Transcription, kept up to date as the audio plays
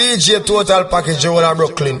DJ Total Package, all of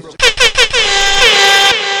Brooklyn.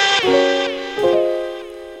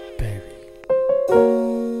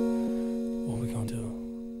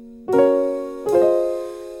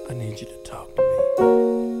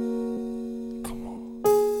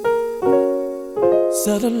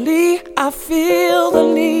 Suddenly I feel the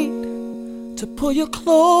need to pull you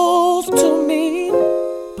close to me,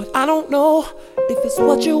 but I don't know if it's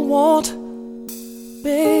what you want,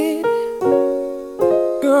 baby.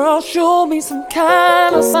 Girl, show me some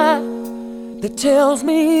kind of sign that tells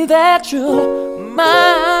me that you're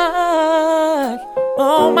mine,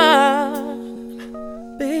 oh mine,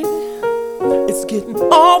 baby. It's getting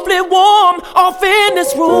awfully warm off in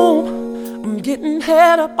this room. I'm getting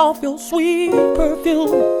head up off your sweet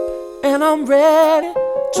perfume, and I'm ready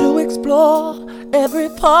to explore every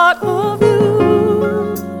part of you.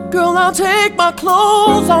 Girl, I'll take my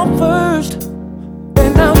clothes off first,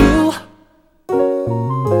 and now you.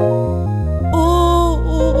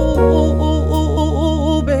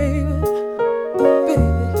 Ooh, baby,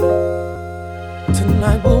 baby.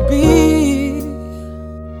 Tonight will be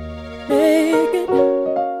naked.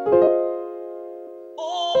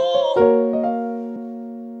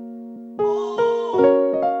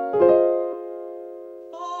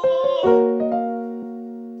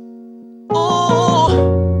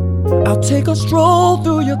 Take a stroll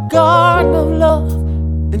through your garden of love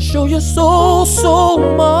and show you so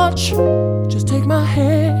much. Just take my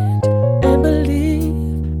hand and believe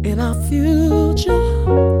in our future.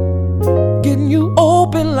 Getting you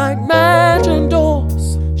open like magic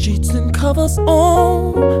doors, sheets and covers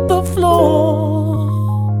on the floor.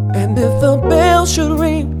 And if the bell should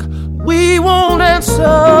ring, we won't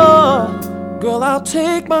answer. Girl, I'll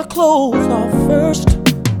take my clothes off first,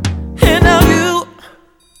 and now you.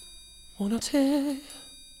 Wanna tell you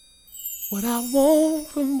what I want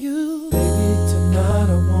from you. Baby, tonight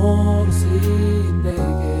I wanna see you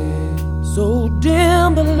naked. So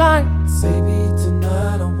dim the lights. Baby,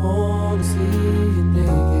 tonight I wanna see you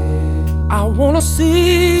naked. I wanna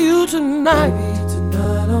see you tonight. Baby,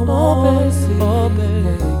 tonight I wanna see you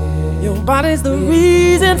naked. Your body's the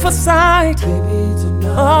reason for sight. Baby,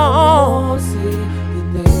 tonight I wanna see you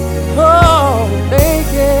naked. Oh,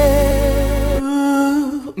 naked.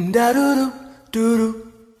 Da do do do do.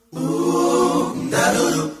 Ooh, da do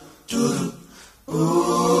do do do.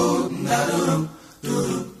 Ooh, da do do do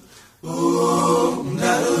do. Ooh,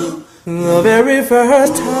 da do do. The very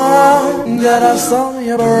first time that I saw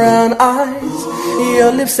your brown eyes,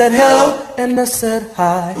 your lips said hello and I said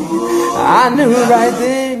hi. I knew right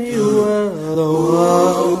then you were the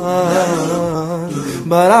one,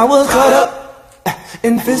 but I was caught up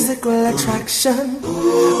in physical attraction,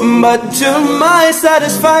 but to my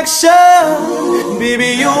satisfaction,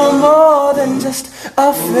 baby, you were more than just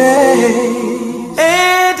a face.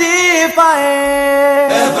 And if I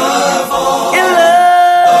ever fall in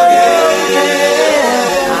love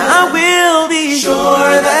again, I will be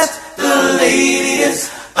sure that the lady is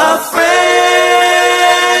a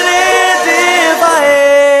friend. And if I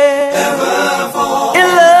ever fall in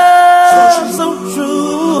love so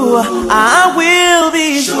true, I will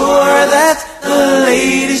be sure that the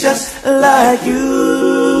lady's just like you.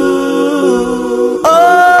 Oh.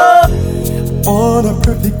 On a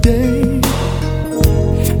perfect day,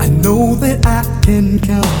 I know that I can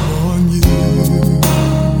count on you.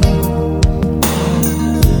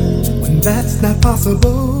 When that's not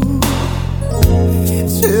possible,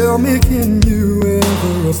 tell me, can you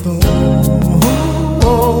ever afford?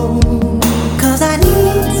 'Cause I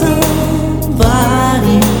need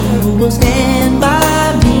somebody who will stand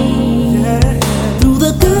by me, yeah. Through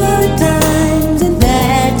the good times and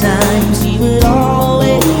bad times. She would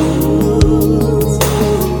always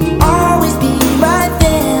be right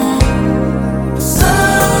there.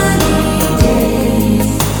 Sunny days,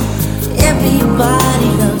 everybody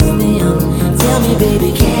loves them. Tell me, baby,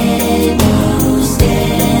 can you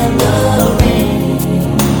stand the rain?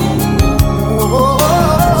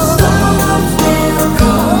 Storms will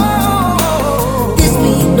come, this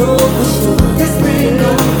we know for sure.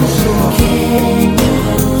 Can you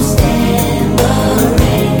stand the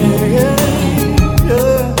rain?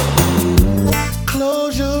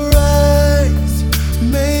 Close your eyes,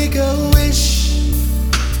 make a wish,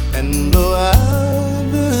 and blow out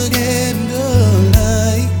the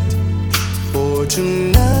candlelight. For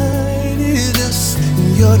tonight is just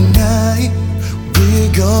your night.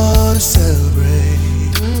 We're gonna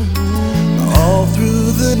celebrate all through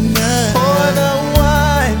the night. Pour the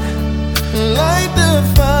wine, light the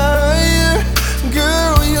fire.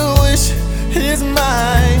 Girl, your wish is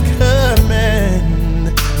my command.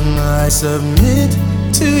 I submit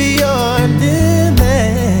to your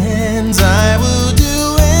demand.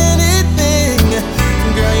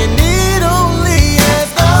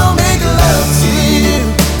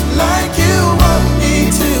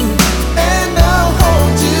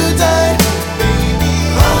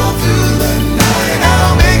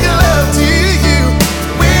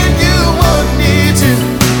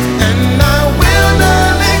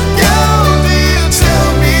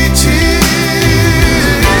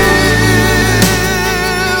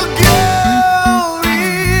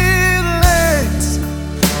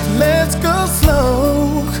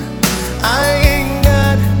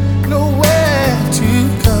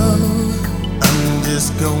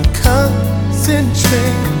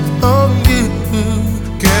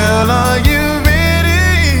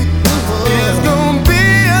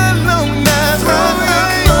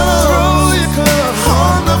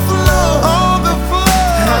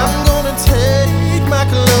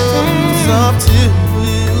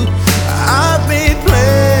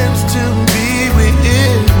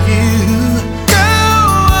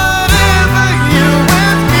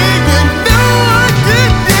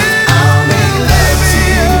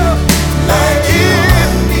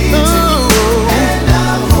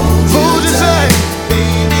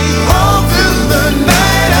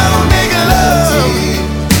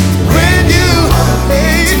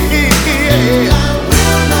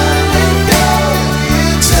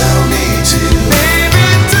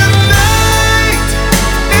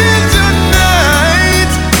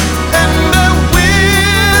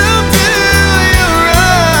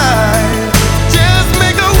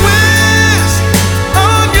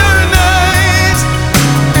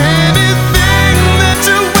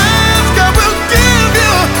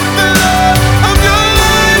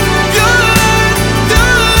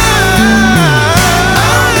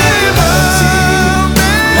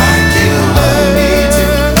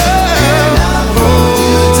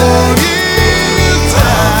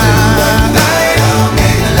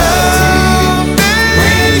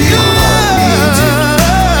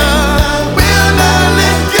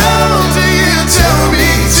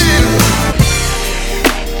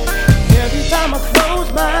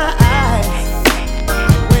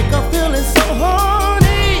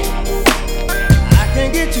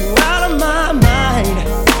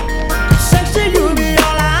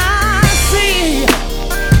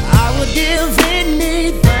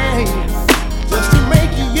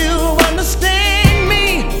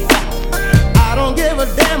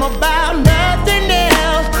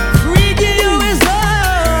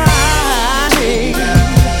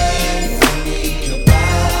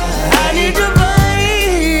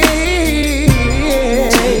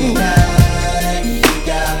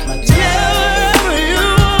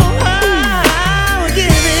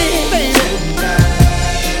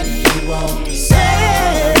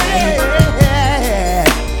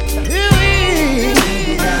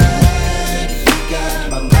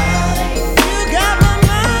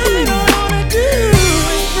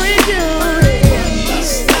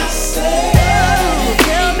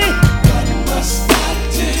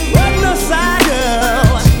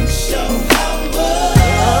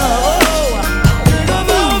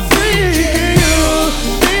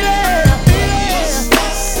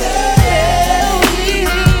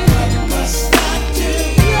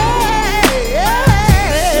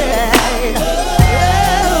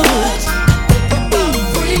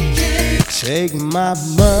 my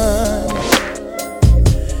money,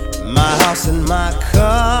 my house and my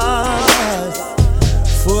cars.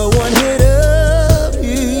 For one hit of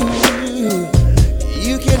you,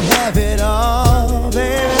 you can have it all,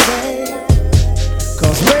 baby.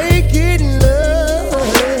 'Cause making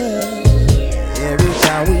love every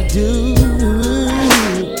time we do,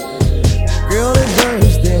 girl, it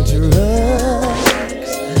burns than drugs.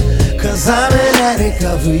 'Cause I'm an addict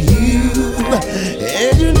of you,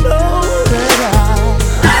 and you know that I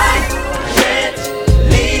can't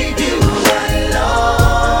leave you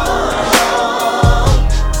alone.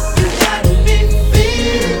 You got me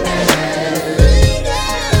feeling,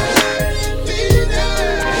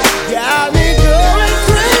 got me going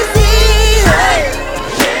crazy. I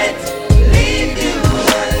can't leave you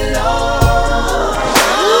alone.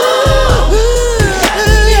 You got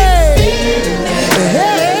me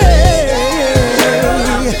feeling.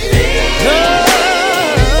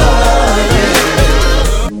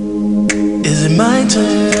 Is it my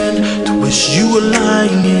turn to wish you were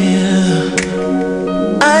lying here?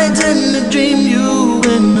 I tend to dream you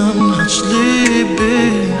when I'm not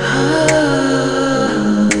sleeping.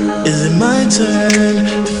 Is it my turn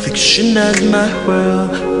to fictionize my world,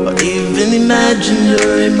 or even imagine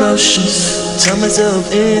your emotions? Tell myself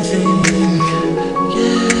anything.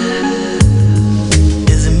 Yeah.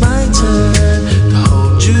 Is it my turn to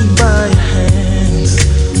hold you by your hands?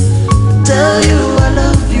 Tell you I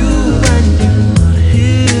love you and you not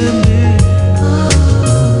hear me.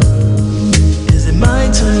 Is it my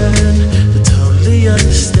turn to totally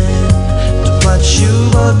understand, to watch you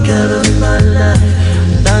walk out of my life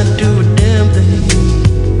and not do a damn thing?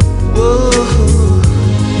 Whoa.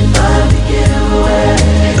 If I begin away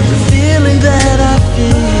of the feeling that I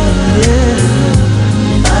feel,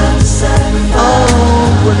 yeah, if I decide to oh,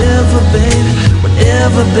 whatever, baby,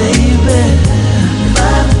 whatever, baby. If I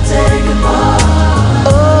could take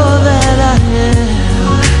all that I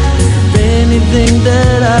have, anything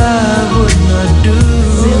that I would not do,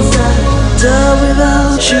 since I done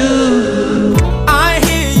without you. I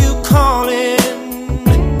hear you calling.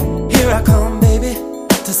 Here I come, baby,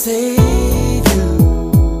 to save you.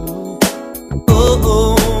 Oh,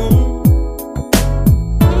 oh.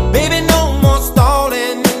 Baby, no more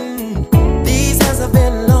stalling. These hands have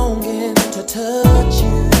been longing to touch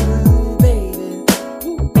you, baby.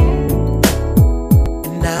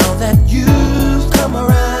 And now that you've come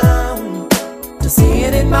around to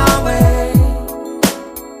seeing it my way,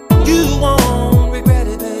 you won't regret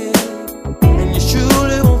it, babe. And you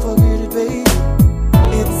surely won't forget it, babe.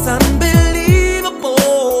 It's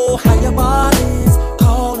unbelievable how your body's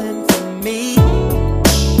calling for me.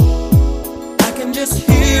 I can just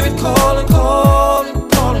hear it calling, calling,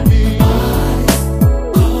 calling me.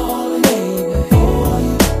 Calling, baby, for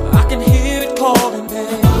you. I can hear it calling,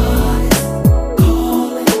 baby.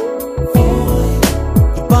 Calling for you.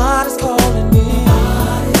 Your body's calling me.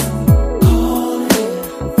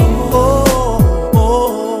 Oh,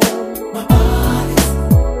 oh, my body's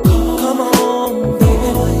come on,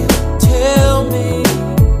 baby, tell me,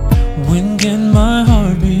 When can my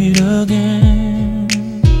heart beat again?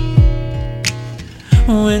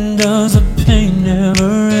 When does the pain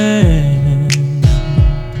never end?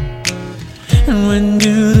 And when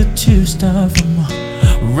do the tears stop from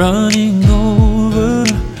running over?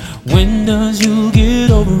 When does you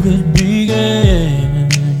get over it begin?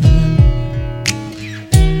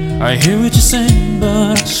 I hear what you're saying,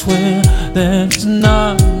 but I swear that it's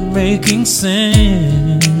not making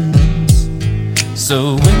sense.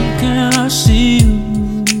 So when can I see you?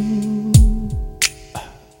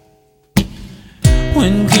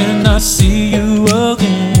 When can I see you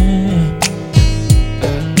again?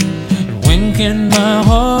 And when can my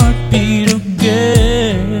heart beat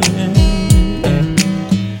again?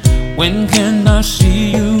 When can I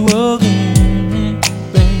see you again,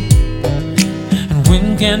 babe? And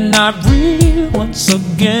when can I breathe once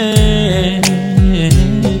again?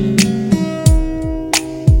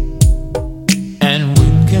 And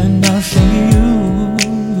when can I see you?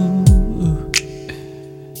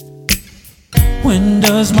 When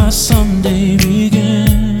does my someday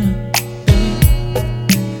begin?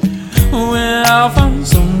 When I'll find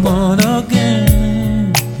someone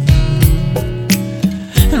again.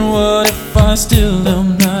 And what if I still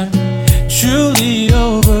am not truly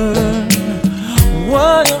over?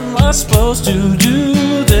 What am I supposed to do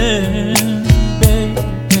then, babe?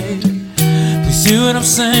 Please see what I'm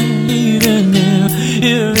saying, even if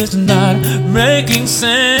it's not making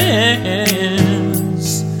sense.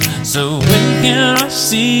 So when can I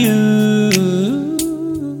see you?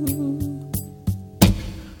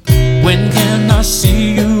 When can I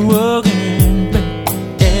see you again,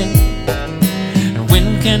 babe?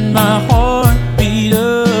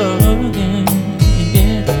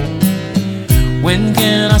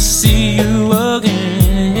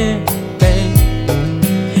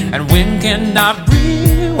 can I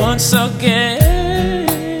breathe once again?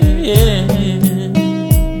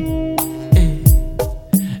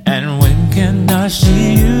 And when can I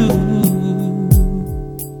see you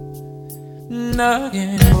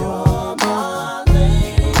again? You're my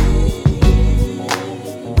lady.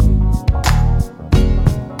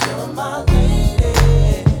 You're my lady.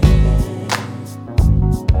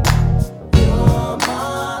 You're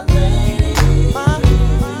my lady.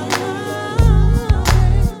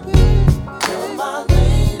 You're my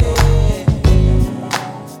lady.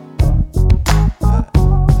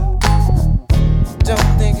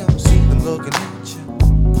 Don't think I'm seeing them looking at you.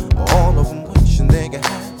 All of them wishing they could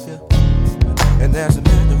have you. And as a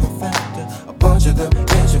matter of fact, a bunch of them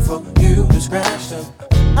itching for you to scratch them.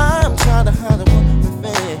 I'm trying to hide what we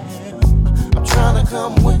feel. I'm trying to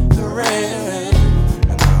come with the rain.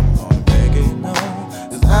 And I'm gonna make it known,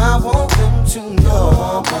 'cause I want them to know.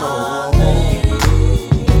 My lady.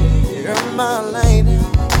 You're my lady.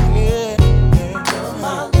 Yeah. You're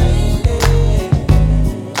my lady.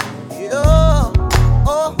 You're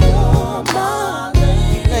my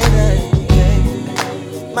lady.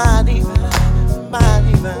 My diva. My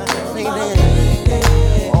diva, lady.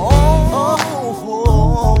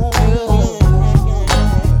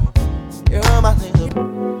 You're my lady.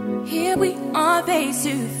 Here we are face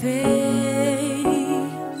to face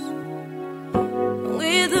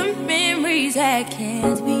with the memories that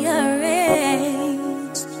can't be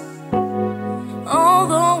erased.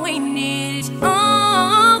 Although we need each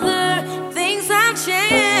other, things have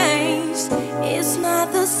changed. It's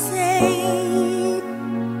not the same.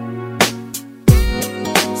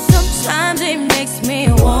 Sometimes it makes me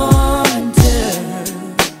wonder,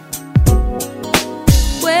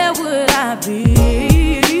 where would I be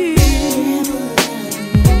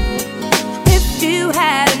if you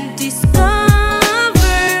hadn't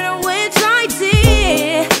discovered which I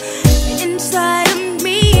did inside of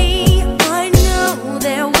me? I know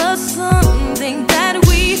there was something that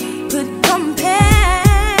we could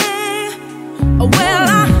compare. Well,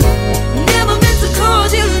 I never meant to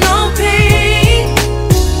cause you no pain.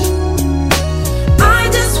 I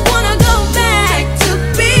just wanna go back to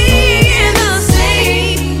being the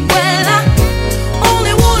same. Well, I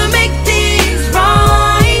only wanna make things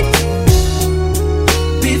right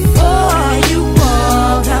before you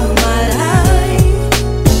walk out my life.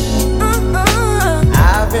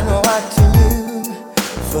 I've been watching you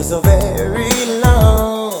for so very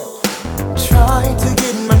long, trying to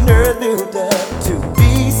get my nerve built up to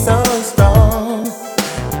be so strong.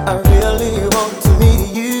 I really want to meet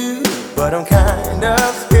you, but I'm kind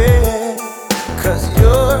of scared, 'cause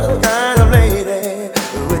you're the kind of lady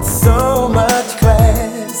with so much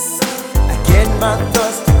class. I get my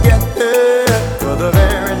thoughts together for the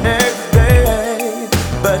very next day,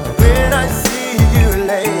 but when I see you,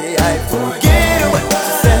 lady, I forget what to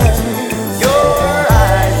say. Your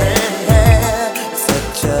eyes and hair,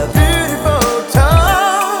 such a beautiful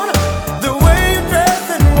tone. The way you dress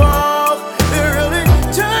and walk, it really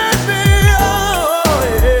turns me on.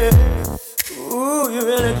 Yeah. Ooh, you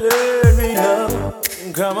really turn me on.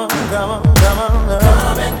 Come on, come on, come on,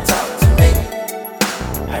 come and talk to me.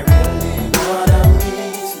 I really wanna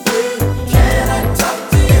meet you. Can I talk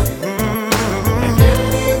to you? I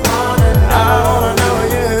really wanna know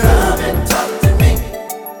you. Come and talk to me.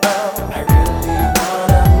 I really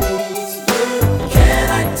wanna meet you. Can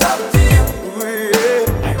I talk to you?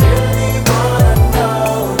 I really wanna know.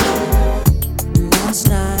 Last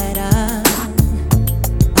night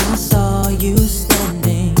I saw you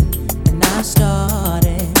standing, and I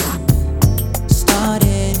started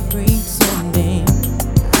pretending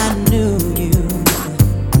I knew you,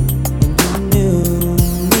 and you knew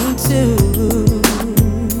me too.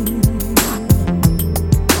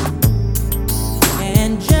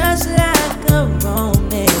 And just like a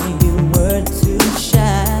Roman, you were too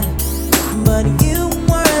shy, but you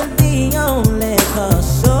weren't the only, 'cause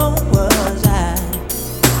so was I.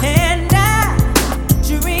 And I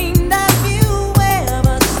dreamed of you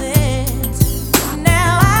ever since.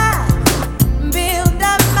 Now I build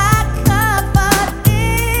up my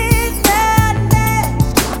confidence that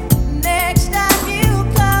next time you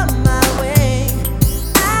come my way,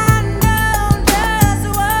 I know just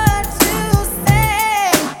what to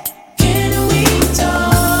say.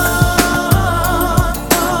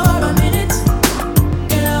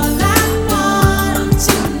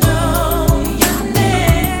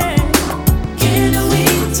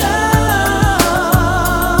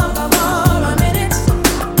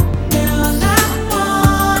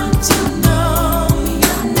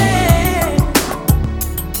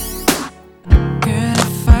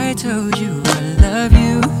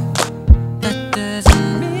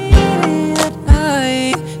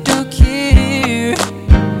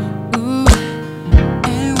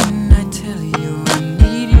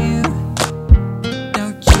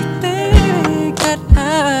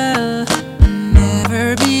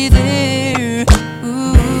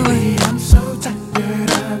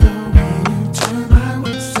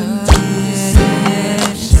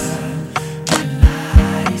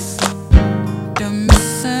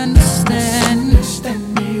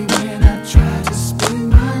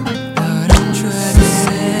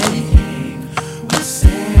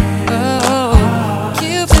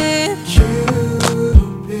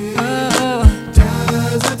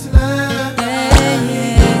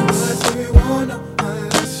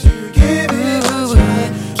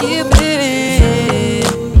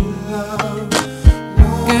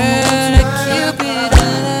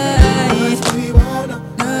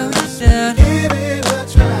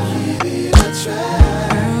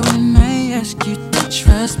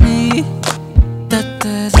 that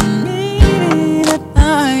doesn't mean that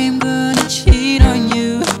I'm gonna cheat on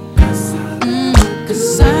you.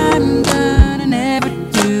 'Cause I'm gonna never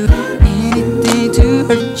do anything to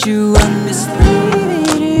hurt you. I'm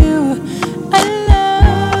misleading you. I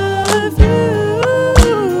love you.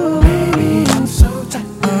 Baby, I'm so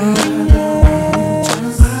tired.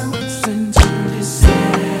 I listen to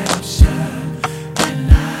deception and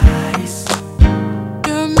lies.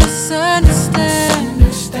 You're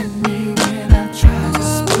misunderstand me when I try to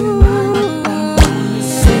spin my life. I'm only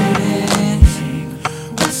saying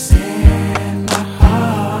what's in my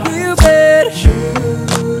heart. You better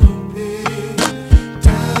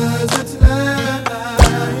doesn't lie,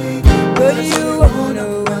 but you won't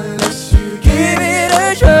know unless you give it a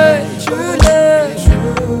try. True love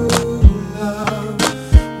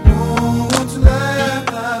won't lie,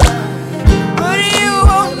 but you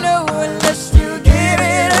won't know unless you give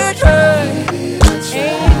it a try.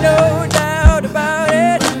 Ain't no doubt about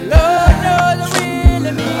it. Lord knows I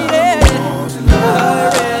really mean it.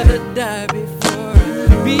 I'd rather die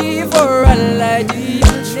before I lie to you.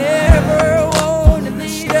 Never wanna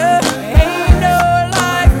leave you. Ain't no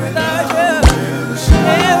life without you.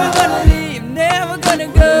 Never gonna leave, never gonna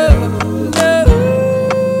go. No.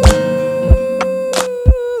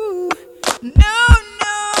 No,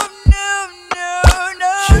 no, no, no,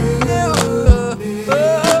 no, no.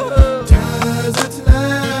 Doesn't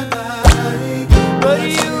lie, but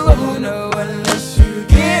you won't know unless you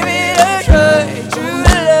give it a try. True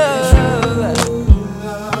love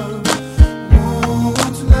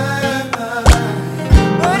won't lie,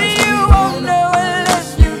 but you won't know unless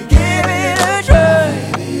you give it a try.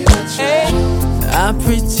 Hey. I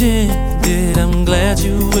pretended I'm glad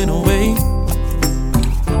you went away.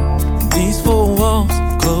 These four walls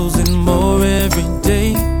closing more every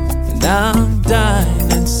day, and I'm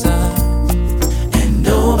dying inside, and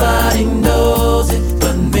nobody knows it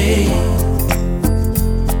but me.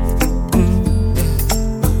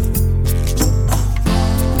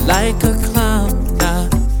 Like a clown, I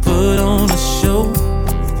put on a show.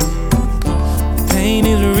 Pain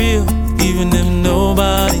is real, even if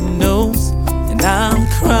nobody knows, and I'm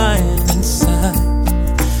crying inside,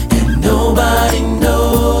 and nobody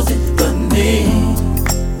knows it but me.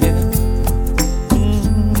 Yeah.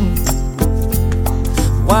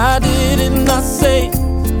 Why didn't I say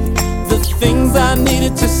the things I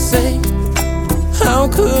needed to say? How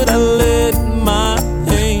could I let my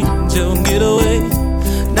angel get away?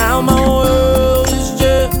 Now my world is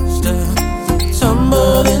just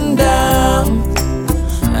tumbling down.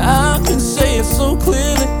 I can say it so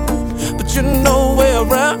clearly, but you're nowhere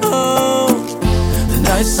around. The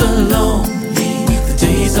nights are lonely, the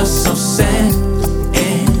days are so sad,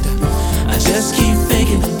 and I just keep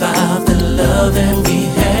thinking about the love that we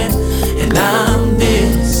had, and I'm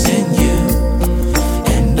missing you,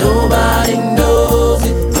 and nobody knows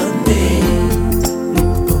it but me.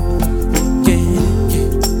 Yeah, yeah.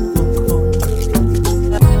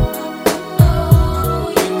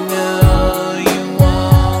 You know you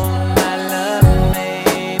want my love,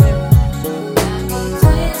 baby.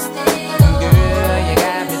 Girl, you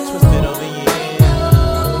got me twisted over you.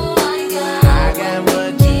 I got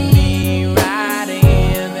what you need right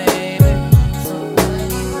here, baby.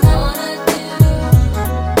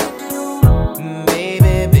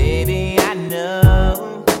 Baby, baby, I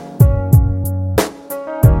know.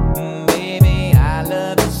 Baby, I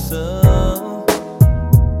love you so.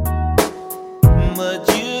 But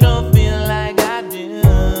you don't feel like I do.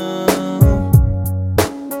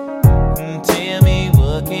 Tell me,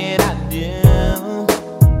 what can I do?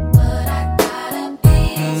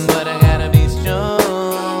 But I gotta be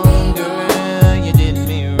strong, girl. You did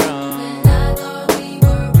me wrong. I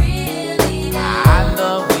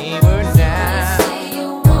thought we were down.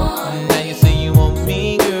 Now you say you want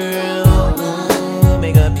me, girl.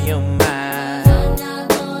 Make up your mind.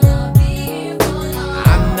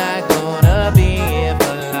 I'm not gonna be here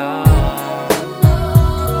for long.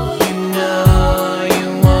 You know you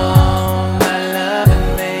want my loving,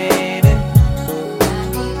 baby.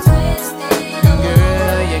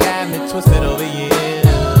 Girl, you got me twisted over you.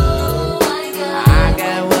 I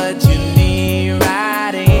got what you need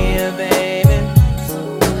right here, baby.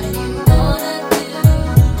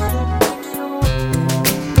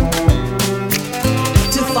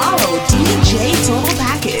 To follow DJ Total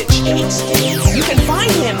Package HD, you can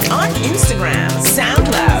find him on Instagram,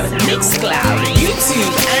 SoundCloud, Mixcloud,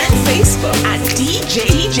 YouTube, and Facebook at DJ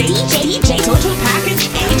Total Package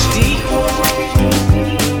HD.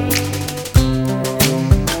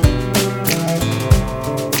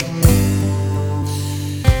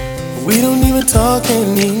 We don't even talk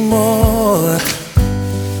anymore.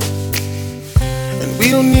 we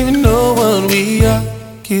don't even know what we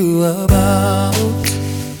argue about.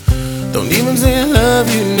 Don't even say I love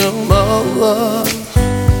you no more.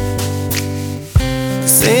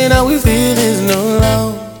 Saying how we feel is no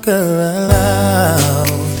longer allowed.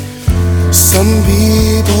 Some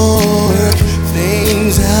people work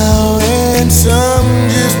things out and some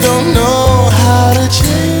just don't know how to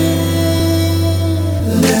change.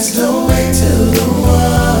 Let's don't wait till the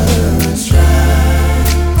water runs dry.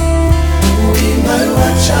 We might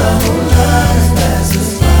watch our whole lives pass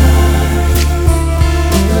us by.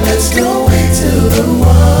 Let's don't wait till the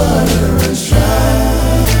water runs dry.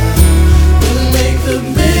 We'll make the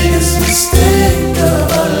biggest mistake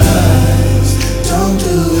of our lives. Don't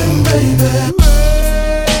do it, baby.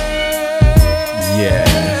 Yeah.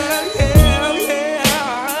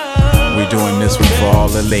 We're doing this one for all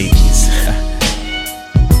the ladies.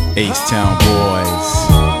 H-Town boys.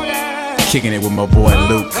 Kicking it with my boy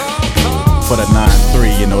Luke. For the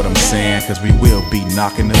 9-3, you know what I'm saying? Cause we will be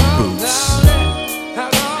knocking the boots.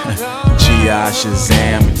 G.I.,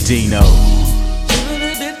 Shazam, and Dino.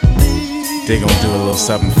 They gon' do a little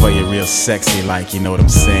something for you real sexy like, you know what I'm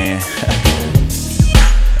saying?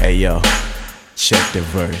 Hey yo, check the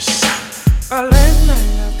verse. Last night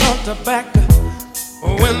I thought back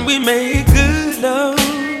when we made good love,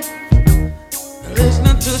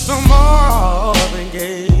 listening to some Marvin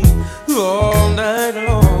Gaye all night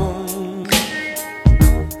long.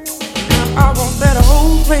 Now I want that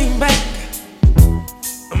whole thing back,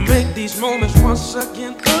 make these moments once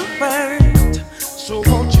again perfect. So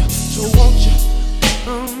won't you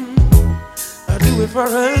do it for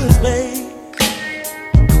us, babe?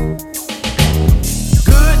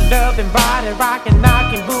 Loving body, rockin',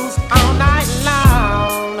 knockin' boots all night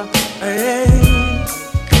long. Hey.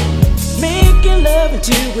 Making love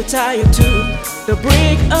until we're tired to the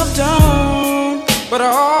break of dawn. But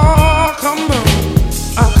come on,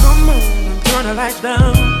 and turn the lights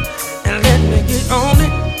down and let me get on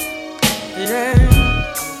it. Yeah.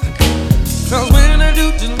 Cause when I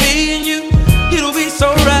do just me and you, it'll be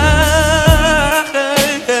so right.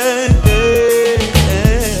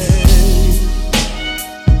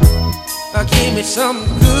 Give me some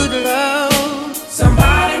good love.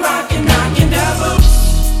 Somebody rockin', knockin' the boots.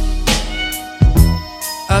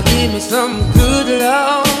 Give me some good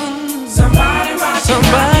love. Somebody rockin',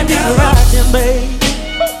 baby.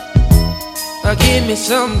 Give me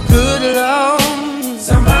some good love.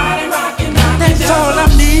 Somebody rockin', knockin' that's all I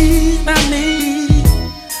need.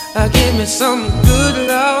 Give me some good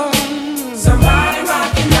love. Somebody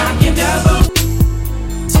rockin', knockin' the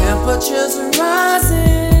boots. Temperatures are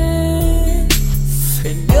rising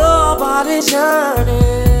and your body's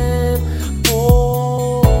yearning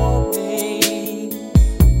for me.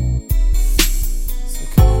 So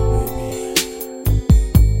come on, baby.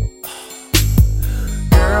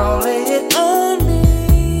 Girl, lay it on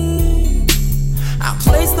me. I'll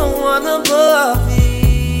place the one above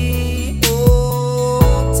me.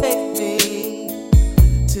 Oh, take me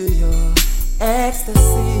to your ecstasy.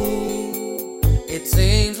 It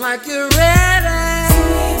seems like you're ready.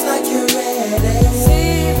 Seems like you're ready.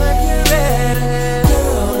 Seems like you're ready.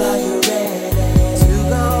 Girl, are you ready to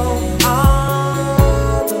go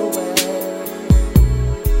all the way?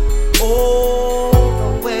 All the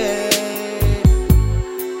way.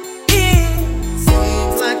 It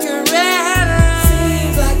seems like you're ready.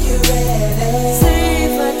 Seems like you're ready.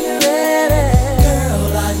 Seems like you're ready. Girl,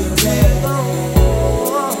 are you ready to go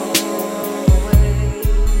all the way?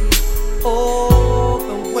 All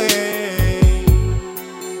the way.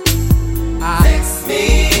 Sex me,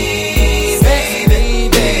 baby,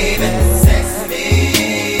 baby. Sex me,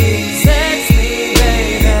 sex me,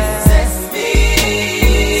 baby. Sex me,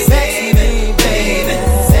 baby.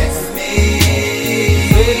 Sex me,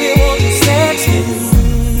 baby. Won't you sex me?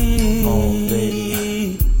 Oh,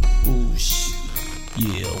 baby. Ooh, shit.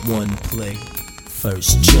 Yeah, one play.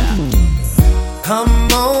 First-Jahiem.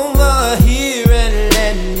 Come over here and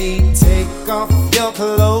let me take off your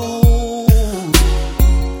clothes.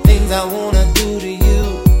 Things I wanna do to you,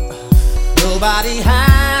 nobody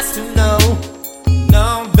has to know.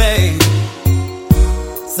 No, babe.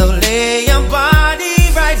 So lay your body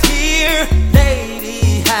right here,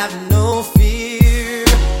 lady, have no fear.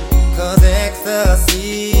 Cause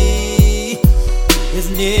ecstasy is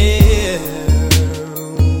near.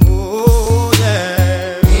 Oh,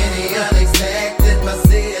 yeah. Any unexpected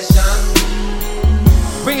position,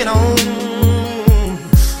 bring it on.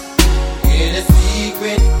 In a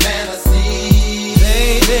secret fantasy,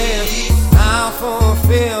 baby, I'll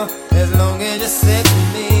fulfill as long as you sex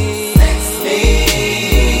me. Sex me,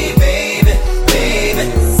 baby, baby.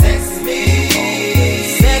 Sex me,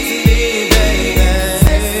 baby.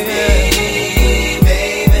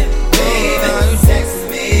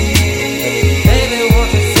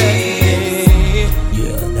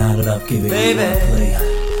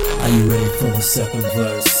 second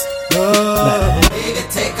verse. Baby,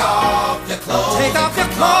 take off your clothes. Take off your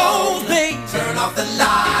clothes, baby. Turn off the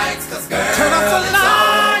lights, cause girl, turn off the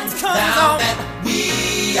lights, cause now that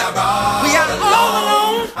we are all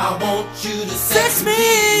alone, I want you to sex me.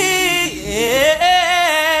 Yeah.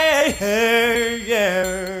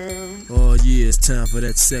 Oh yeah, it's time for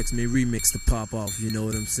that Sex Me remix to pop off, you know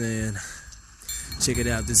what I'm saying? Check it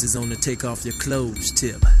out, this is on the take off your clothes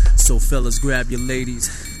tip. So fellas, grab your ladies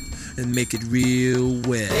and make it real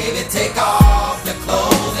wet. Baby, take off your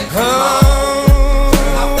clothes and come on.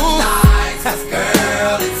 Turn off the lights, cause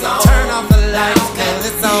girl, it's on. Turn off the lights, cause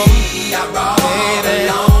it's on. We are all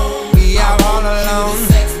alone. We are all alone.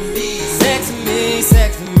 Sex me, sex me,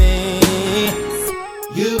 sex me.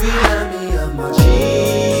 You remind me of my G.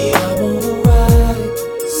 I wanna ride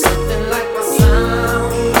it, something like my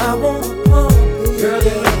sound. I wanna pump it, girl,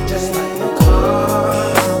 you look just like my car.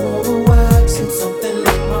 I wanna wax it, something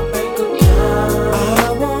like my bank account.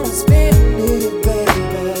 I wanna spend it,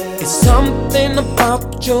 baby. It's something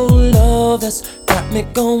about your love that's got me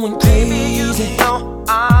going crazy. Baby, you know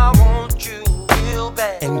I want you real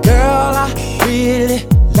bad. And girl, I really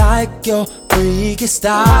like your freaky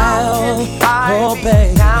style. Oh,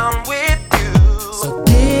 baby. Down with you. So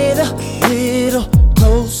get a little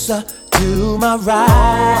closer to my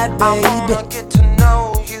ride, baby. I wanna get to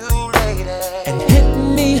know you, lady. And hit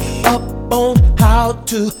me up on how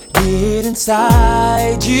to get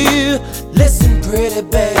inside you. Listen, pretty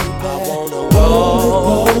baby, I wanna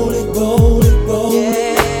roll it, roll it, roll it.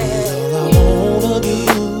 Yeah, all I wanna do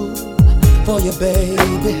for you,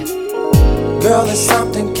 baby. Girl, there's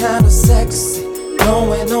something kinda sexy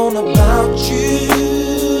going on about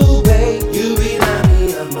you, babe. You remind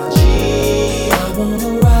me of my G. I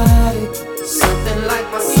wanna ride it, something like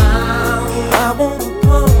my sound. I wanna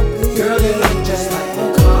pump it, girl, you look just like my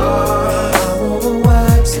car. I wanna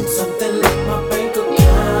wax it, something like my bank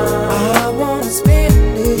account. I wanna spend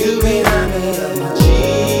it. You remind me of my G.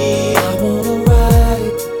 I wanna ride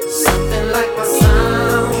it, something like my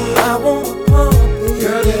sound. I wanna pump it,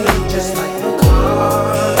 girl, you look just like my car.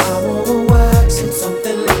 I wanna wax it,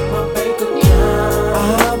 something like my bank account.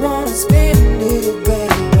 I wanna spend it,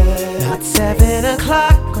 baby. At 7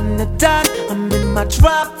 o'clock on the dot, I'm in my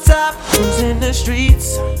drop top, cruising the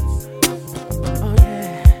streets. Oh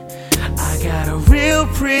yeah, I got a real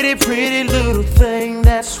pretty, pretty little thing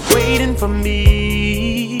that's waiting for me.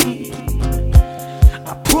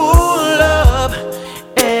 I pull up,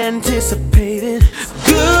 anticipating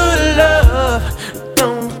good love.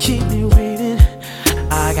 Don't keep me waiting.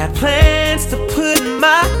 I got plans to put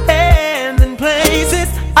my hand in places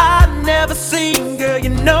I've never seen, girl, you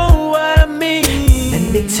know what I mean.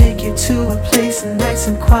 Let me take you to a place nice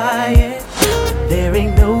and quiet. There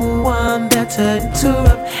ain't no one there to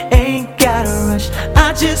interrupt. Ain't gotta rush,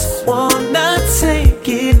 I just wanna take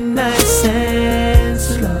it nice and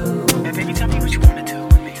slow. Hey, baby, tell me what you wanna do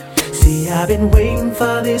with me. See, I've been waiting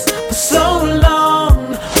for this for so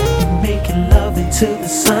long. We're making love until the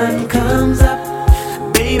sun comes up.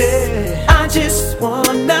 Baby, I just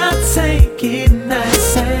wanna take it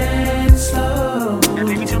nice and slow. Now,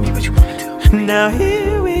 baby, tell me what you wanna do. Now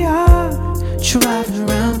here we are, driving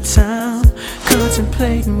around town,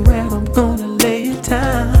 contemplating where I'm gonna lay it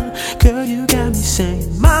down. Girl, you got me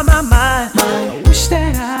saying, my, I wish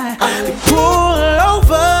that I could pull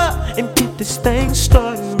over and get this thing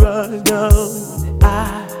started right now.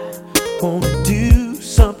 I wanna do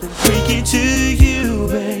something freaky to you,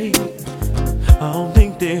 babe. I don't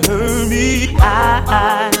think they heard me.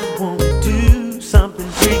 I wanna do something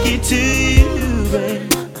freaky to you,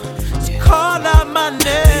 babe. So call out my name.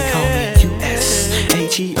 They call me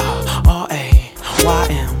U-S-H-E-R-A-Y-M-O-N-D.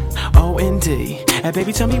 And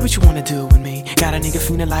baby, tell me what you wanna do with me. Got a nigga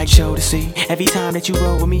feeling like You-Jodeci. Every time that you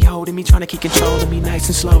roll with me, holding me, trying to keep control of me nice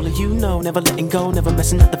and slowly. You know, never letting go, never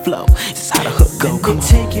messing up the flow. This is how the hook go. Let me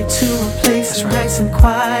take you to a place that's nice and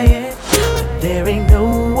quiet. There ain't no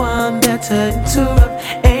one there to interrupt.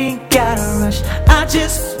 Ain't gotta rush, I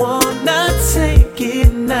just wanna take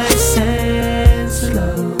it nice and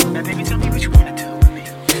slow. Now baby, tell me what you wanna do with me.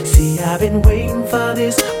 See, I've been waiting for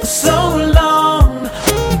this for so long.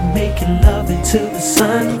 We're making love until the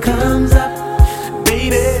sun comes up.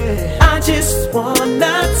 Baby, I just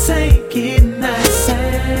wanna take it nice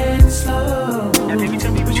and slow. Now baby,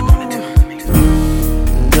 tell me what you wanna do with me.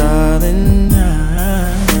 Darling,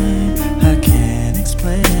 I can't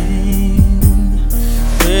explain.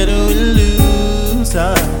 Where do we lose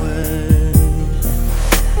our way?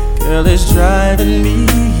 Girl, it's driving me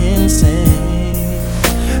insane.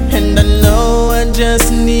 And I know I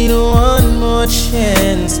just need one more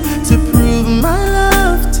chance to prove my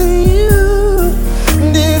love to you.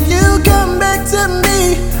 And if you come back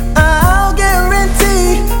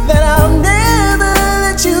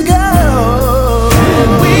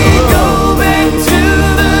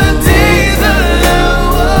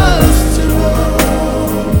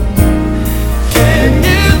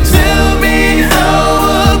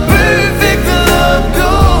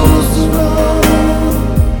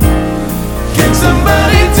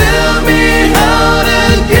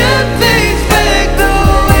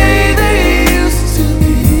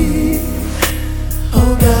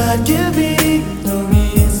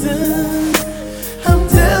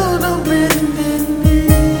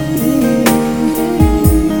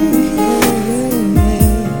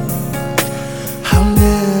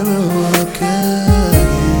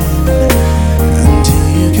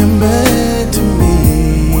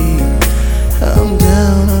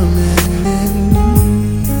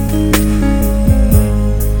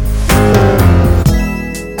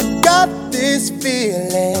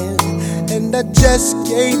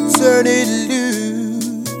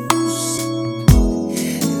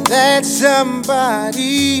that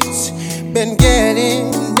somebody's been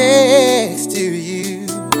getting next to you.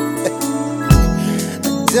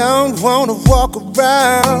 I don't wanna walk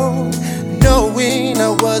around knowing I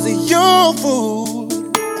was your fool.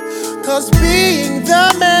 'Cause being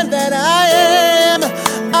the man that I am,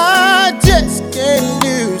 I just can't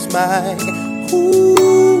lose my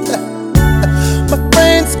cool. My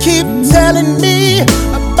friends keep telling me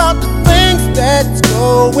about the things that's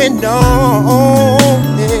going on,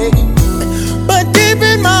 yeah. But deep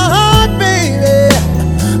in my heart, baby,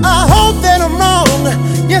 I hope that I'm wrong.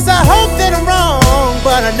 Yes, I hope that I'm wrong,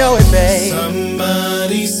 but I know it, babe.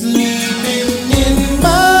 Somebody's sleeping in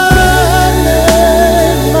my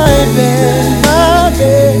bed.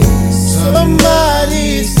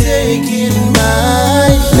 Somebody's taking my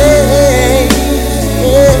place,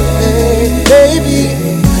 baby.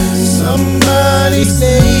 Somebody's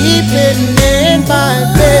sleeping in my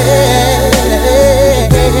bed,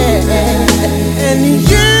 and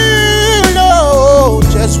you know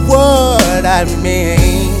just what I mean.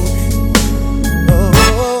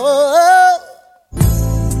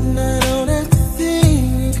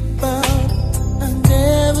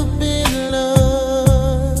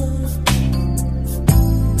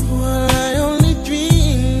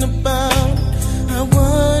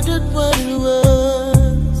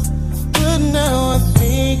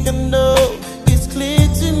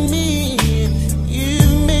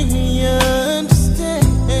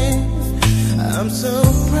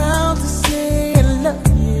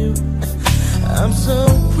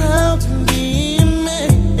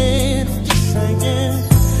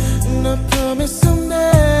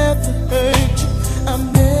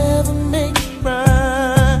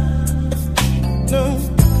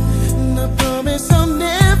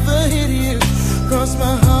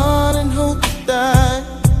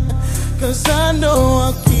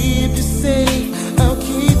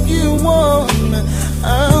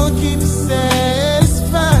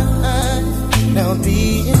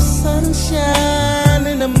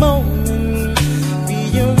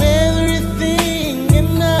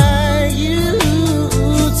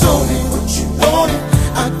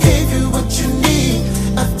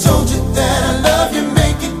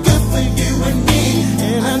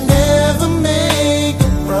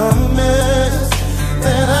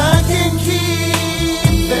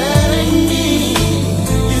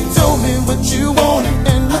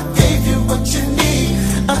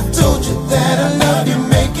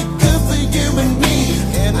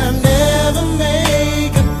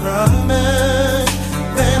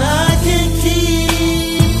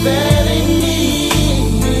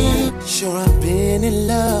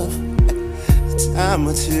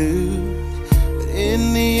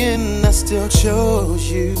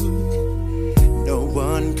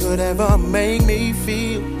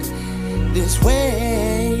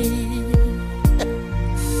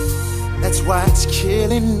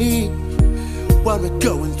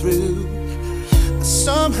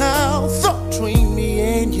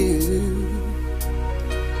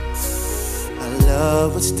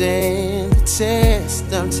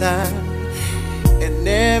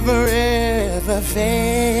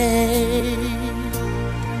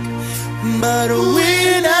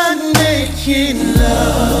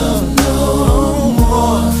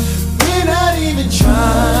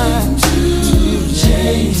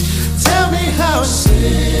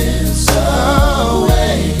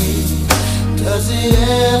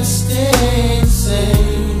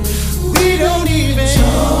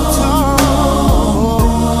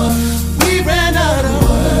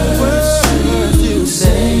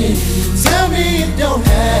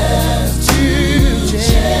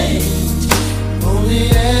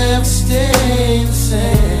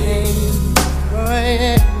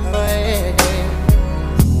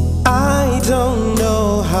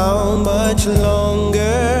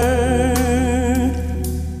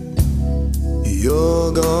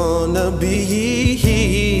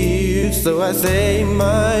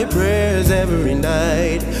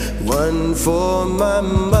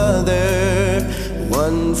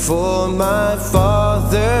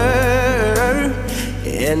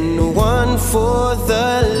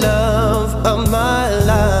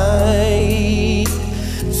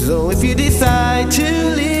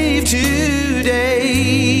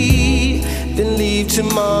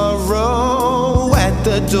 Tomorrow at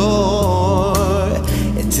the door,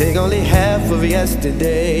 and take only half of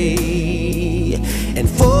yesterday, and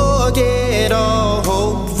forget all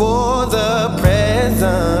hope for the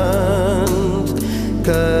present,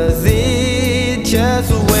 'cause it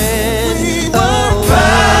just went away.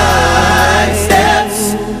 5 steps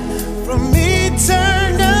from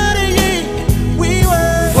eternity, we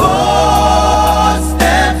were 4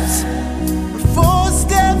 steps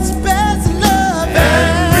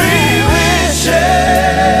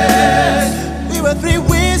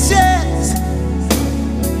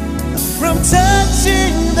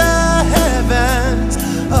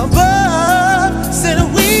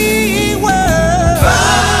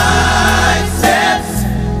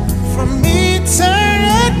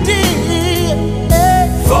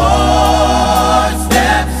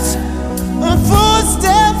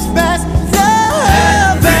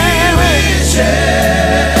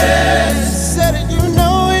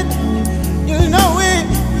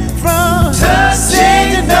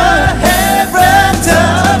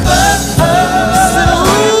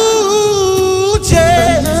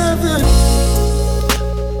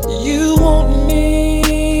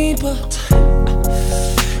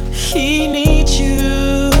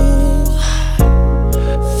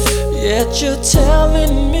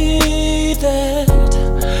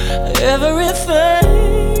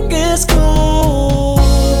Everything is cool.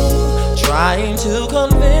 Trying to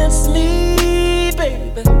convince me,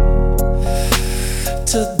 baby,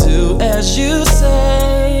 to do as you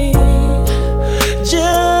say.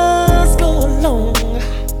 Just go along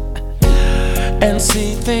and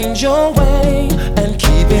see things your way and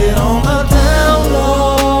keep it on the down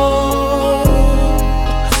low.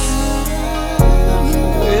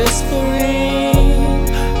 Whispering,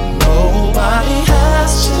 nobody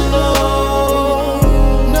has to know.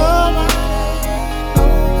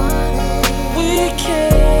 We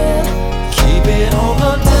can keep it on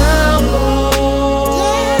the down low.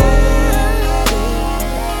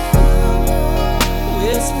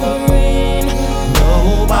 Whispering,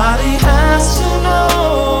 nobody has to know.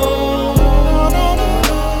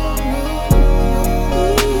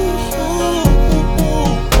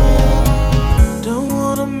 Don't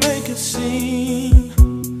wanna make it seem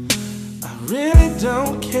I really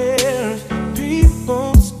don't care if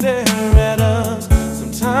people stare at us.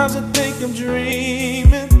 Sometimes I think I'm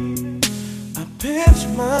dreaming. I pinch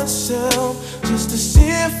myself just to see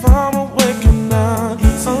if I'm awake or not.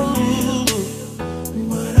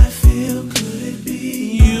 What I feel, could it be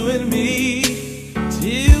you and me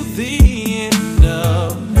till the end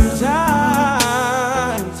of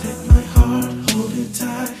time? Take my heart, hold it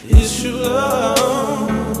tight. It's true love.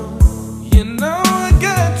 You know I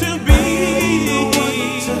got to be.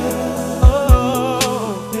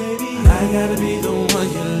 Oh, baby, I gotta be the one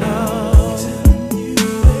you love.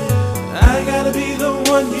 I gotta be the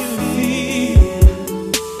one you feel.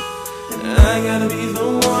 I gotta be the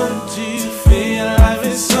one to feel life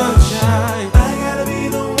is sunshine. I gotta be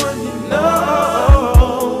the one you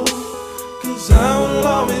know, 'cause I will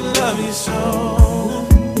always love you so.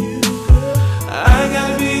 I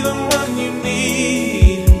gotta be the one you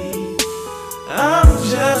need. I'm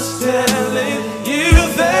just telling you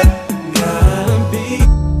that gotta be.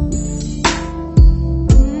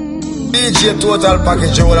 DJ Total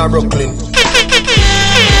Package, you all Brooklyn.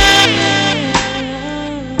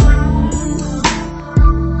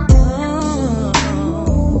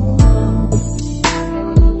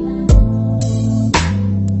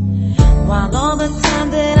 While all the time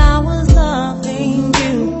that I was loving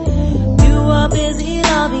you, you were busy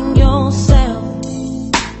loving yourself.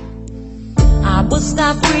 I would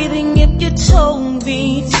stop breathing if you told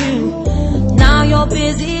me to. Now you're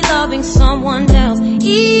busy loving someone else.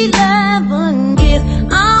 11 years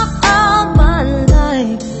out of my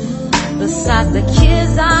life. Besides the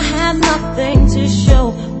kids, I had nothing to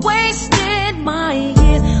show. Wasted my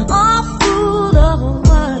years all full of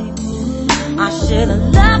life. I should have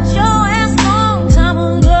left your ass long time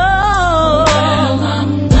ago. Well,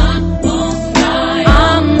 I'm not gonna cry.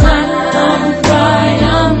 I'm not gonna cry.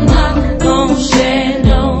 I'm not gonna shed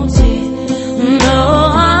no tears. No,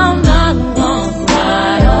 I'm not gonna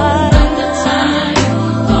cry. Not the time,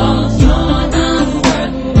 'cause you're not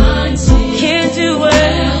worth my tears. Can't do it.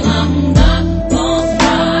 Well, I'm not gonna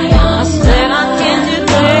cry. I said I can't do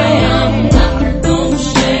it. I'm not gonna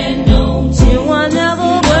shed no tears. You are never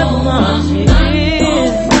worth my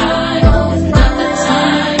tears.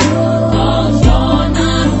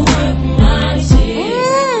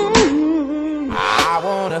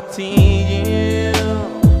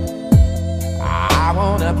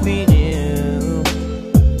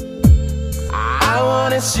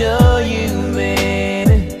 Show you,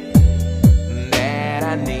 baby, that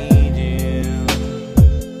I need you.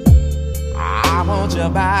 I want your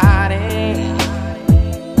body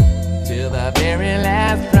till the very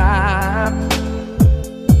last drop.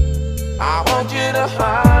 I want you to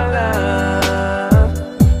holler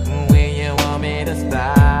when you want me to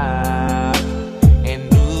stop. And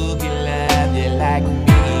who can love you like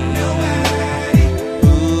me?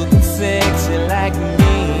 Who can sex you like me?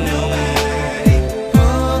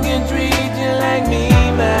 Like me,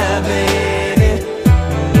 my baby,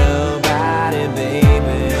 nobody,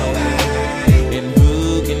 baby, and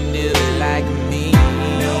who can do it like me?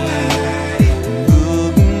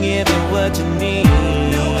 Who can give you what you need?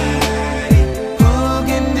 Who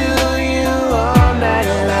can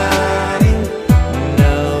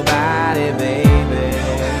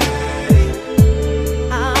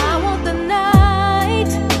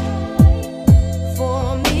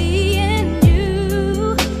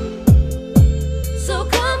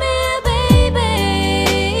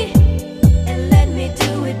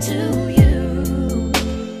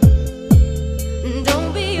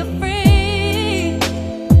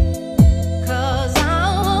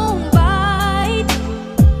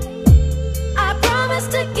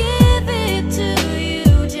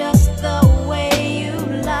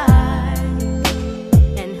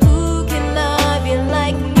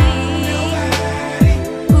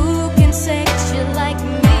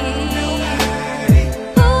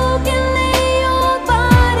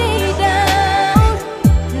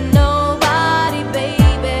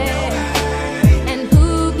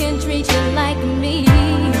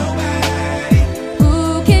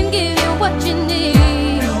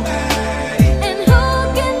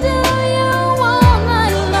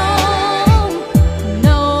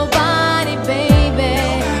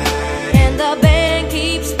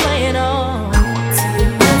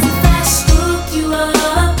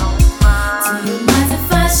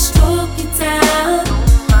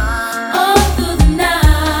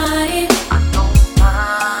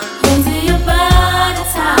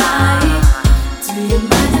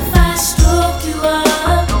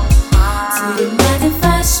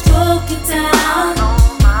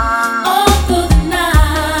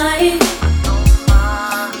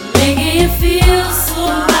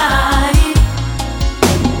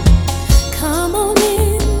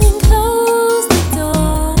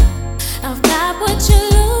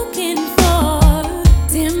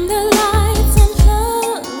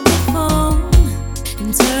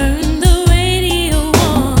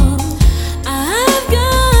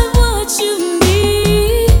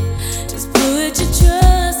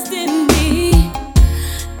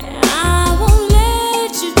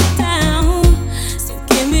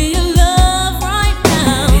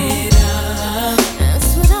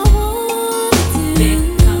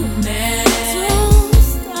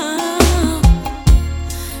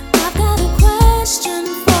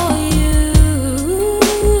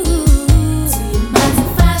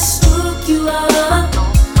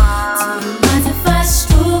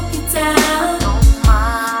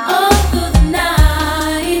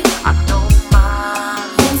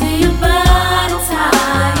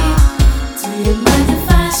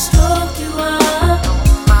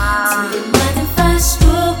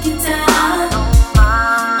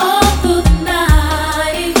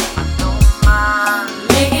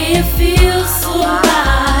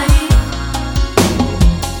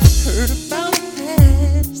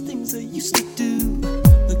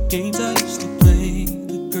games I used to play,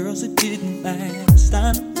 the girls that didn't last.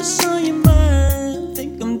 I never saw your mind,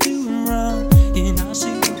 think I'm doing wrong. And I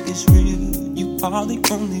say look it's real, you are the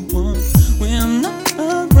only one. When I'm not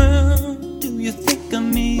around, do you think of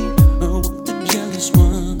me? Or what the jealous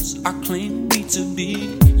ones are claiming me to be?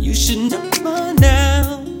 You should know by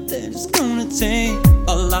now that it's gonna take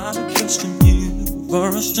a lot of trust from you for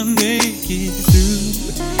us to make it through.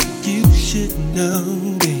 You should know,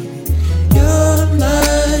 baby, you're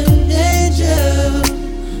my angel.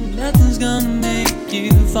 Nothing's gonna make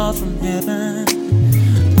you fall from heaven.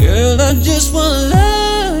 Girl, I just wanna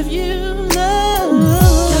love you, love.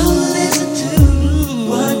 Don't listen to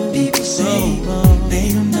what people say.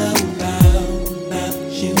 They don't know about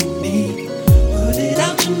you and me. Put it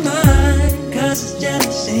out your mind, cause it's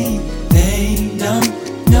jealousy. They don't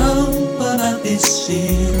know about this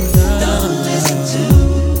shit. Don't listen to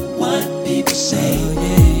what people say.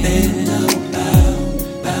 They don't know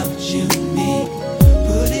about you and me.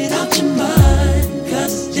 Put it out your mind,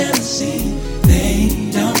 cause it's jealousy. They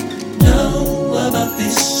don't know about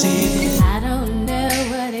this shit. I don't know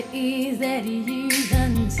what it is that you've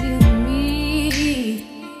done to me,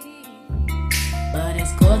 but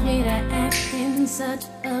it's caused me to act in such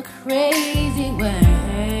a crazy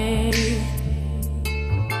way.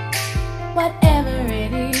 Whatever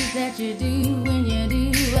it is that you do when you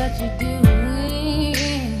do what you're doing,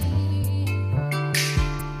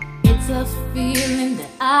 it's a feeling that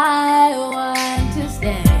I want to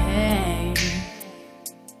stay.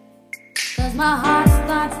 Cause my heart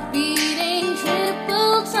starts beating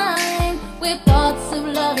triple time with thoughts of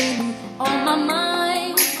loving you on my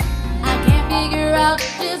mind. I can't figure out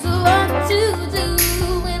just what to do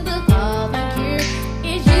when the common cure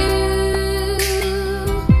is you.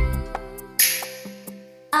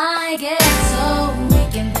 I get so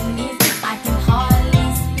weak in the knees, I can hardly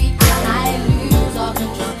speak. I lose all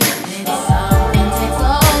control. Maybe something takes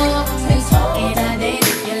over space in a day.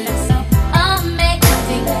 You look so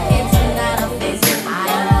amazing. It's not a phase. I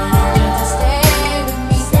want you to stay with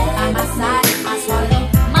me by my side. I swallow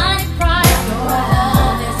my pride. Your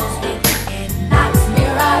love is so sweet, it knocks me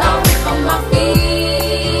right off of my feet.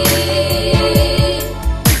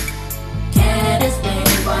 Can't explain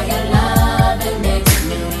why your love it makes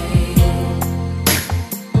me weak.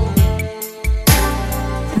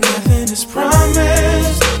 Nothing is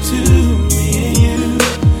promised to me and you,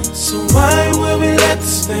 so why will we let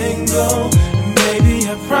this thing go? And maybe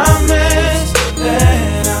I promise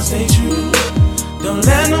that I'll stay true. Don't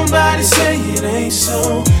let nobody say it ain't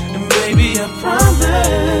so. And baby, I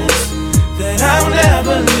promise that I'll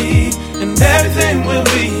never leave, and everything will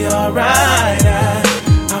be alright.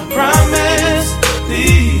 I promise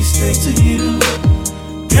these things to you,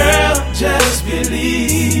 girl, just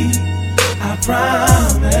believe. I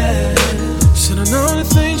promise. Said I know the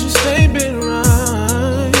things you say been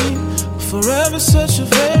right, but forever such a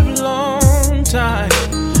very long time.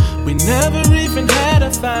 We never even had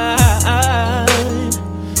a fight.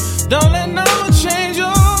 Don't let no one change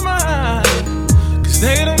your mind, cause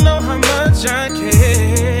they don't know how much I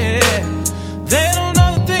care. They don't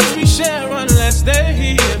know the things we share unless they're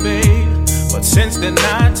here, babe. But since they're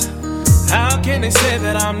not, how can they say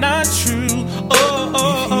that I'm not true? Oh,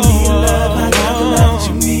 oh, oh, oh, love, I got the love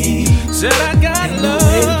you need. Said I got and love.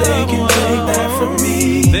 They can take that from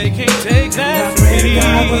me. They can't take that from me.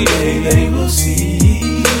 God, one day they will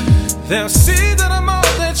see. They'll see that I'm all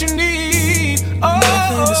that you need. Oh,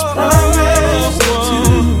 nothing is promised to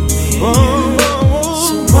me.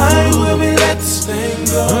 So why will we let this thing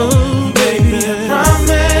go? Baby, I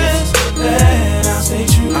promise that I'll stay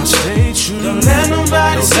true. I'll stay true. Don't let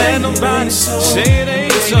nobody say it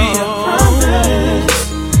ain't so. I promise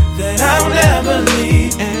that I'll never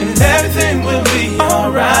leave, and everything will be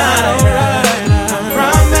alright. I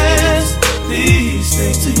promise these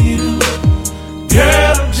things to you,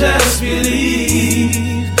 girl, just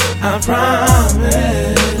believe. I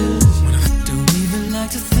promise. Don't even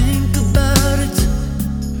like to think about it.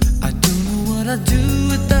 I don't know what I'd do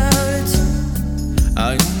without it. I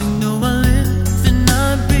only know I live and I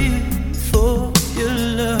breathe for your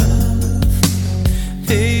love.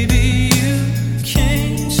 Baby, you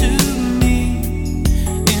came to me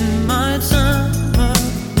in my time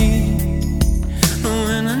of need.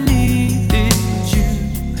 When I needed you,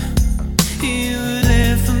 you were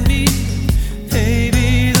there for me.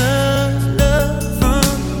 Baby, the love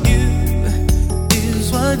from you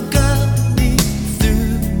is what got me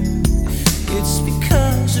through. It's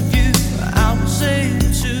because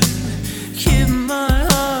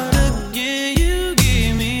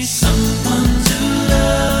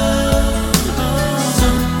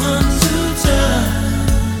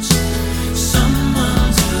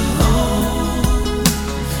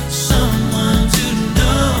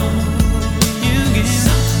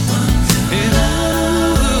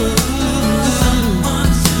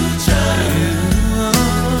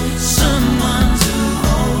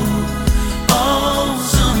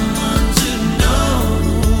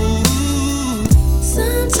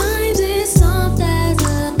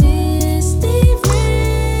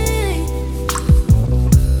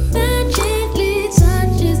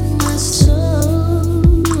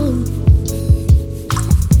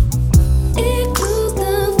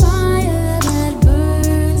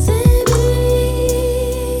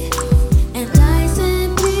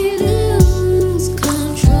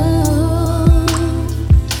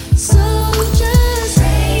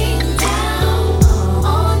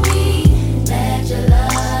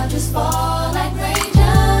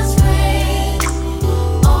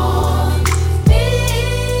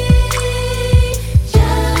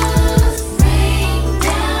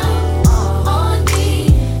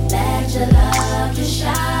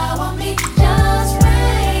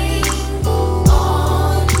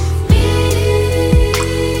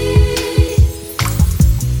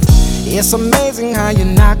how you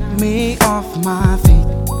knock me off my feet.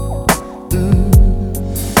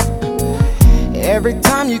 Every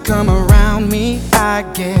time you come around me, I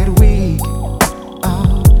get weak.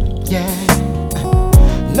 Oh, yeah.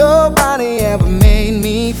 Nobody ever made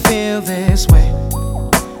me feel this way.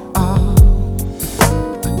 Oh,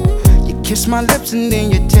 you kiss my lips and then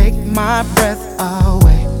you take my breath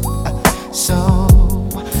away. So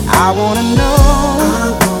I wanna know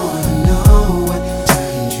what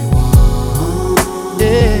turns you on.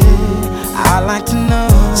 Yeah, I like to know,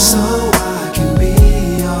 so I can be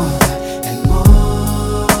all that and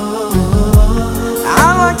more. I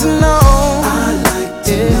like to know. I like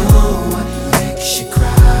to know what makes you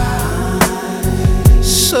cry.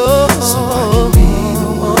 So I can be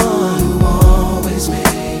the one who always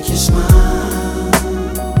make you smile.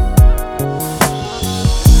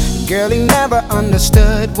 Girl, he never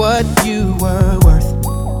understood what you were worth.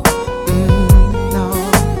 No.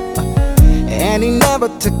 And he never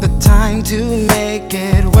took the time to make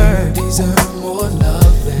it work. You deserve more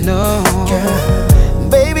love than no. Girl.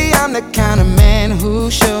 Baby, I'm the kind of man who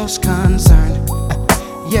shows concern.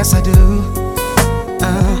 Yes, I do.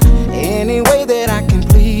 Any way that I can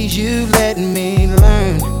please you, let me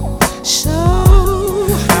learn. So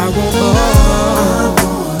I wanna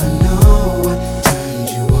know what turns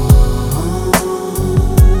you on.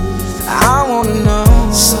 I wanna know,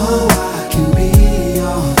 so I can be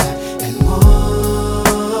all that and more.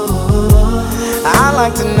 I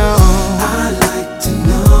like to know. I like to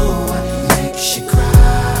know what makes you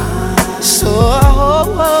cry. So I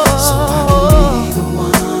can be the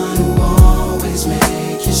one who always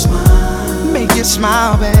make you smile. Make you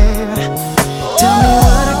smile, baby. Tell me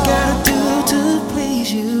what I gotta do to please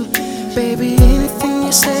you. Baby, anything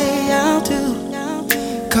you say I'll do.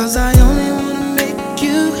 'Cause I only wanna make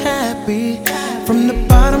you happy. From the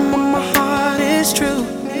bottom of my heart, it's true.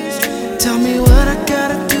 Tell me what I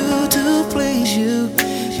gotta do to please you.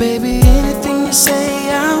 Baby, anything you say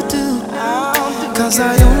I'll do. 'Cause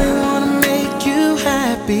I only wanna make you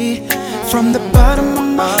happy. From the bottom of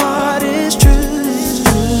my heart, it's true.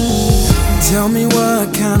 Tell me what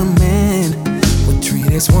kind of man would treat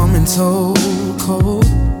this woman so cold.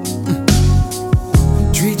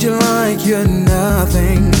 Treat you like you're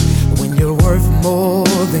nothing when you're worth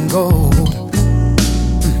more than gold.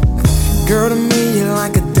 Girl, to me you're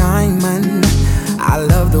like a diamond. I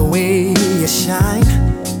love the way you shine.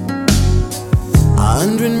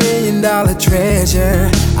 $100 million treasure.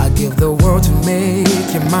 I give the world to make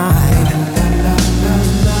you mine.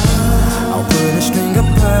 I'll put a string of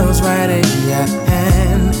pearls right in your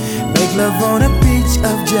hand. Make love on a beach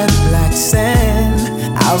of jet black sand.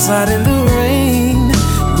 Outside in the rain,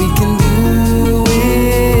 we can do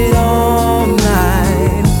it all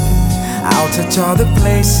night. I'll touch all the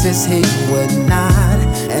places he would not,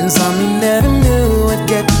 and some he never knew would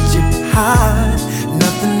get you hot.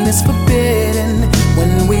 Nothing is forbidden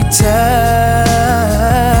when we touch.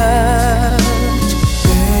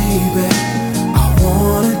 Baby, I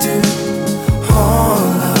wanna do all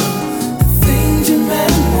of the things your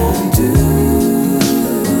man won't do.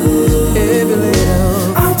 Every little,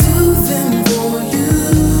 I'll do them for you.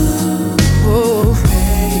 Oh,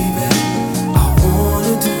 baby, I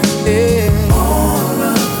wanna do all of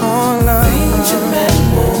the things your man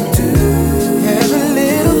won't do. Every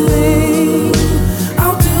little thing,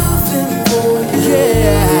 I'll do them for you. Yeah.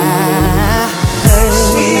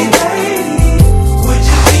 Sweet lady, would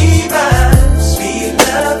you be mine? Sweet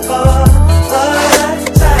love for a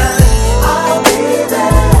lifetime. I'll be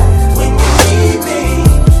there when you need me.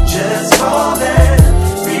 Just call and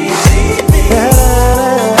receive me.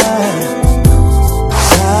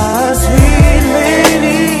 Sweet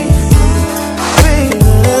lady, sweet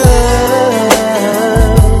love.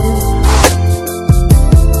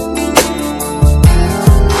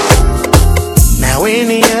 Now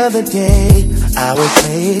any other day I would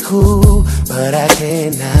play it cool, but I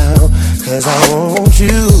can't now, 'cause I want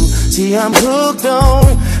you. See, I'm hooked on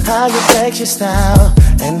how you flex your style,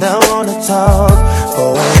 and I wanna talk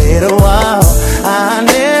for a little while. I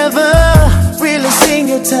never really seen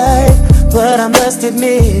your type, but I must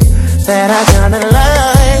admit that I kinda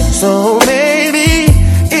like. So maybe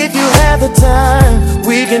if you have the time,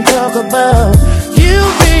 we can talk about you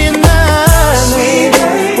being mine.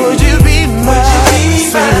 Would you be mine?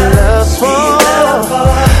 Sweet love for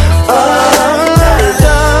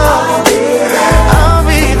I'll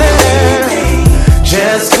be there.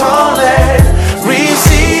 Just call and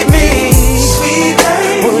receive me.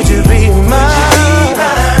 Would you be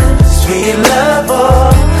mine? Sweet love for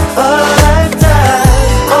a lifetime.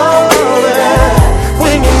 Oh, yeah.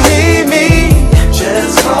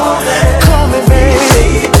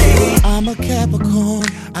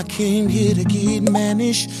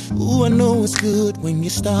 Spanish. Ooh, I know it's good when you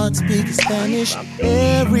start speaking Spanish.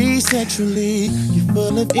 Every sexually, you're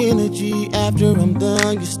full of energy. After I'm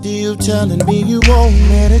done, you're still telling me you won't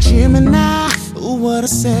let a Gemini. Ooh, what a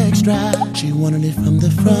sex drive. She wanted it from the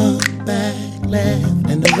front, back, left,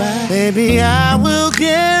 and the right. Baby, I will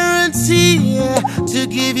guarantee to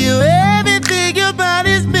give you everything your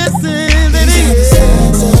body's missing. Baby, the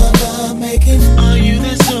signs of love making. Are you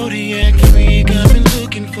that zodiac freak I've been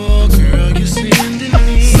looking for? Girl, you're sending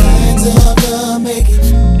me signs of love making,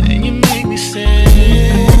 and you make me sad.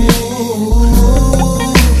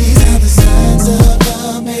 Ooh, these are the signs of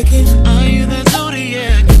love making. Are you that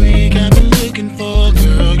zodiac freak I've been looking for?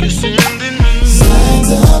 Girl, you're sending me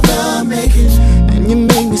signs of love making, and you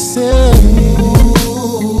make me sad.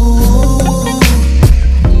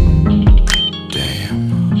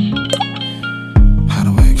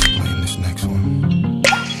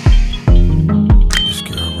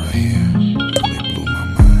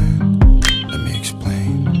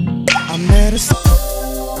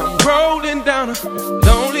 Down a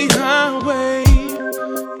lonely highway,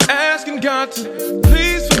 asking God to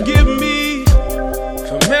please forgive me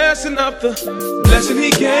for messing up the blessing He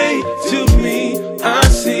gave to me. I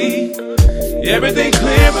see everything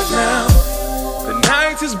clearer now. The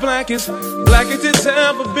night is black as it's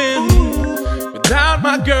ever been. Without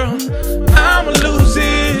my girl, I'ma lose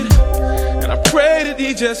it. And I pray that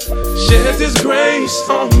He just sheds His grace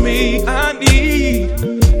on me. I need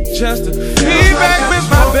just to be back with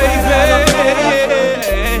my baby.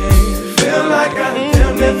 Feel like I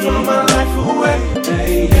damn near throw my life away.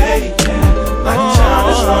 Hey, hey, yeah. Like a child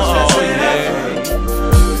that's lost that's in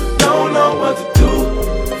heaven. Don't know what to do.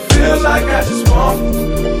 Feel like I just walk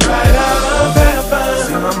right out of heaven.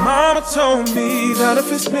 See, my mama told me that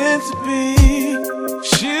if it's meant to be,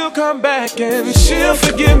 she'll come back and she'll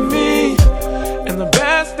forgive me. And the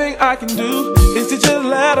best thing I can do is to just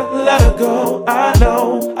let her go. I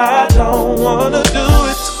know I don't wanna do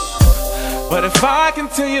it, but if I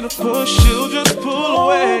continue to push, she'll just pull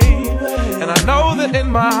away. And I know that in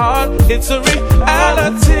my heart it's a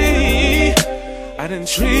reality. I didn't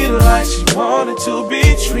treat her like she wanted to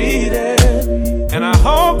be treated, and I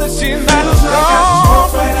hope that she's not wrong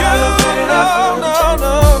for you.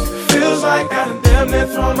 No. Feels like I done damn near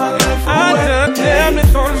thrown my life away. I done damn near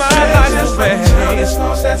thrown my life away.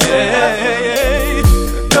 Yeah.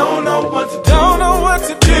 Don't know what to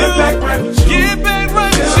do. Get back right with you. Get back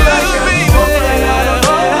right with you, baby.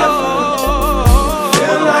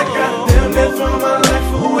 Feel like I done damn near thrown my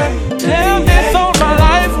life away. Damn near thrown my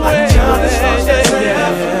life away.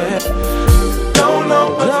 Don't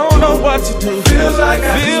know what to do. Feels like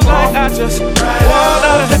I just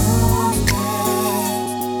wanna.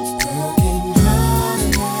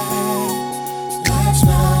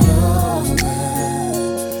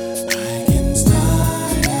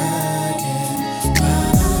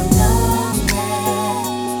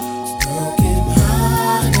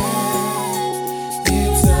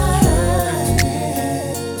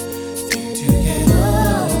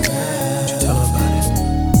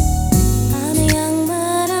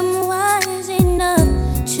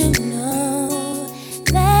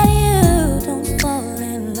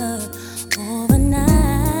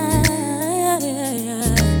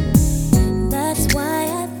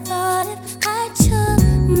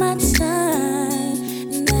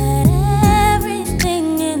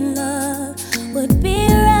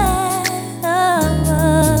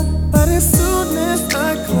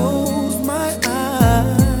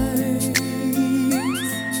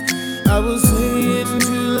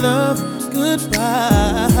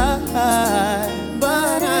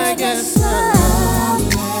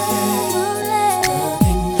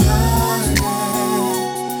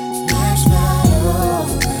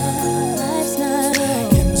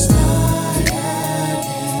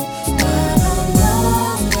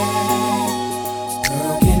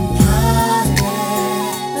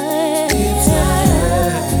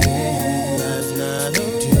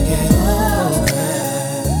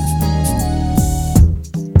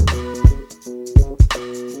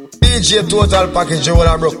 DJ Total Package, you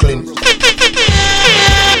all Brooklyn.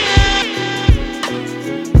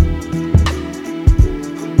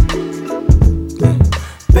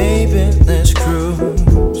 Baby, let's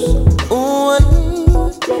cruise away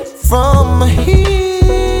from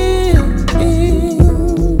here.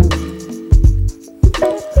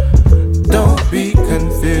 Don't be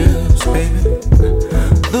confused, baby.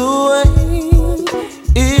 The way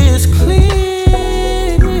is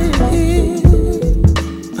clear,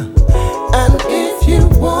 and if you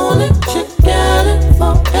want it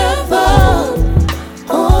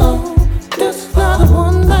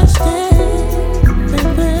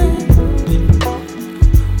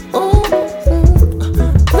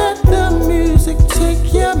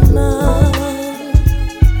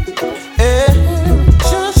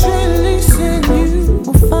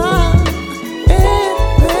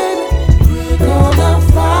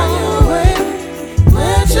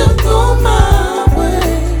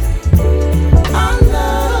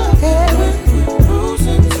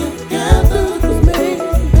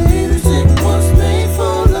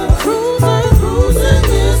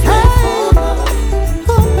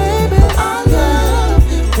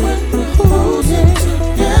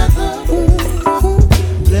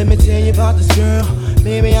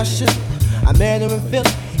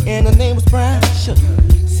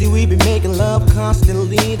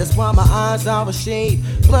why my eyes are a shade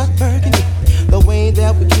blood burgundy. The way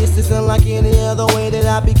that we kiss is unlike any other way that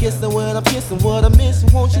I be kissing when I'm kissing what I'm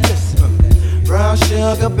missing. Won't you listen? Brown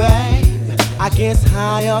sugar, babe. I guess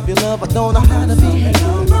high off your love, I don't know how to behave.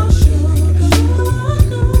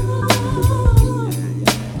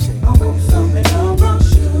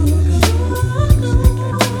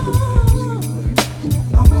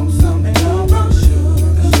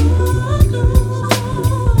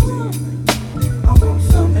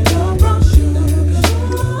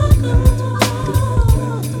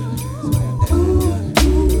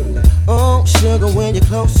 Oh, sugar, when you're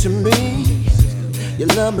close to me, you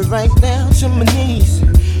love me right down to my knees.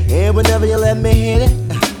 And whenever you let me hit it,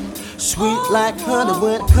 sweet like honey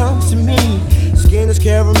when it comes to me. Skin is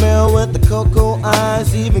caramel with the cocoa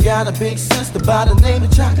eyes. Even got a big sister by the name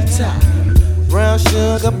of Chocolate. Brown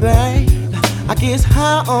sugar, babe. I guess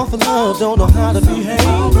high off of love, don't know how to behave.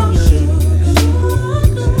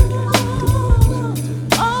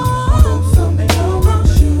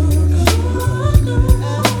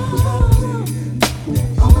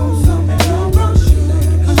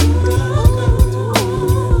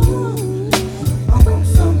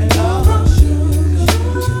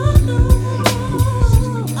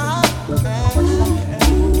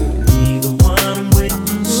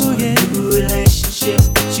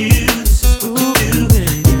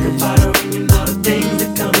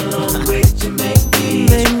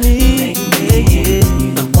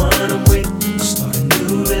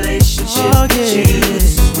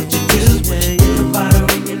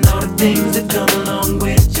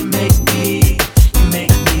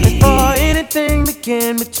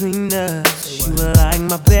 Between us, you were like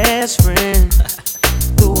my best friend,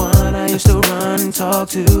 the one I used to run and talk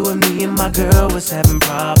to when me and my girl was having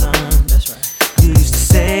problems. That's right. You used to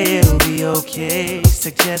say it'll be okay,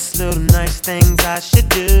 suggest little nice things I should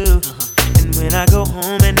do. And when I go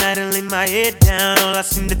home at night and lay my head down, all I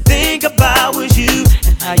seem to think about was you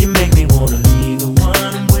and how you make me wanna be the one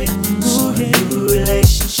I'm with. So a new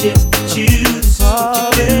relationship with you, this is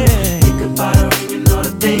what you do. Think about her and all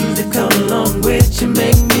the things that come along with you.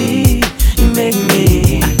 Make me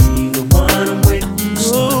the one I'm with.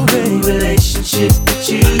 So a new relationship with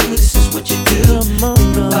you, this is what you do.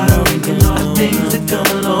 Think about her and all the things that come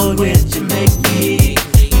along with you. Make me.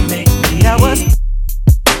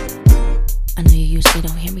 I know you usually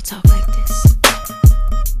don't hear me talk like this,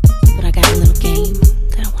 but I got a little game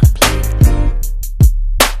that I wanna play.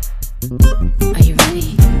 Are you ready?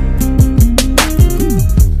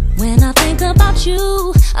 When I think about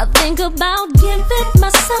you, I think about giving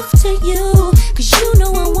myself to you. Cause you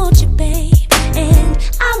know I want you, babe, and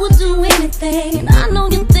I will do anything. And I know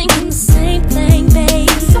you're thinking the same thing, babe.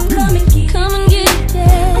 So come and get it,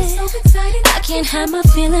 yeah. I'm so excited, I can't hide my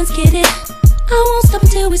feelings, get it. I won't stop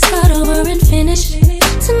until we start over and finish.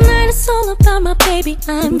 Tonight it's all about my baby.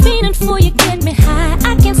 I'm feeling for you, get me high.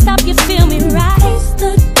 I can't stop, you feel me right. Close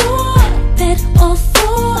the door, bed or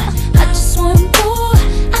floor. I just want more.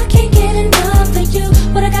 I can't get enough of you.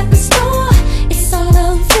 What I got in store, it's all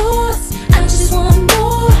of yours. I just want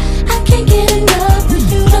more. I can't get enough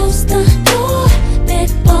of you. Close the door, bed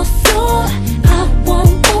or floor. I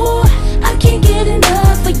want more. I can't get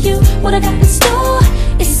enough of you. What I got in store,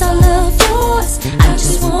 it's all of yours. I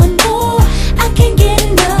just want more. I can't get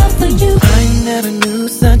enough of you. I never knew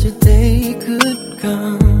such a day could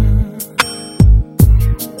come,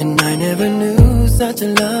 and I never knew such a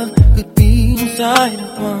love could be inside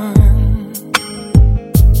of one.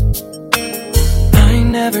 I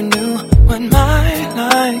never knew what my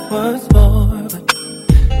life was for, but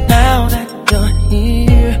now that you're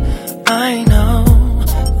here, I know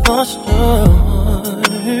for sure.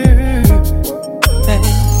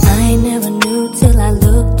 I never knew till I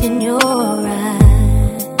looked in your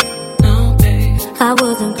eyes. No, babe. I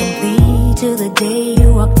wasn't complete till the day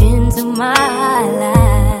you walked into my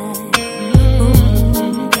life.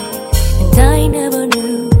 And I never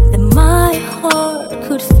knew that my heart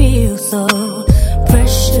could feel so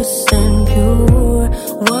precious and pure.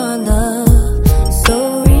 One love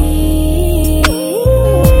so real.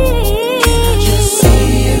 Can I just see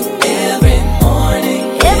you every morning?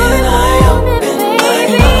 When I open my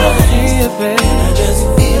eyes, can I just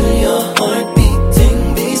feel your heart beating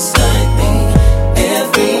beside me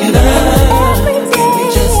every night? Can we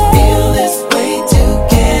just feel this way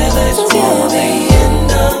together till the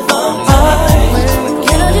end of our lives?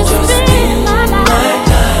 Can I just spend my life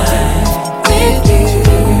with you?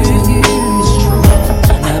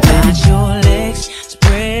 Now got your legs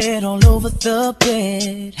spread all over the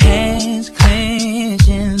bed, hands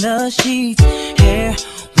clenching the sheets, hair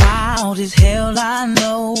wild as hell. I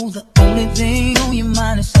know the only thing on your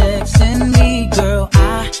mind is sex and me, girl.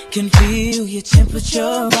 I can feel your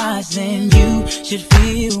temperature rising. You should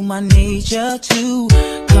feel my nature too.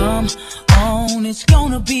 Come on, it's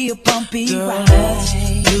gonna be a bumpy ride. Let's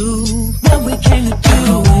do what we came to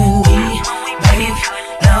do when we make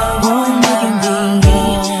love all night.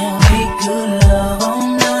 Make good love all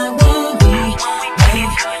night when we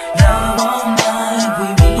make love all night. We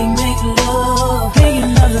really make love, making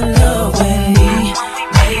another love when we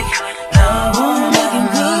make love all night. Making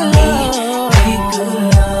good love, make good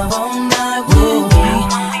love all night when we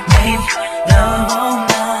make love all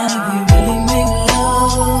night. We really make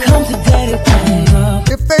love. Come to daddy, come up.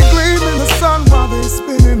 If they gleam in the sun while they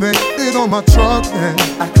spinning, they fit on my truck, then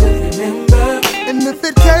I could remember. And if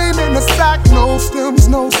it came in a sack, no stems,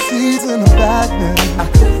 no seeds in a bag, then I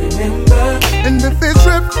could remember. And if it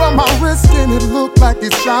dripped from my wrist and it looked like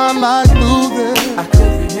it shined like blue, then I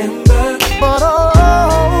could remember. But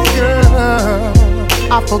oh yeah,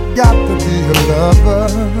 I forgot to be a lover.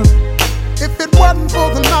 If it wasn't for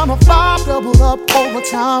the 9 to 5 doubled up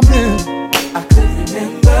overtime, then I could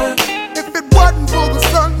remember. If it wasn't for the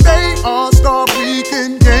Sunday All-Star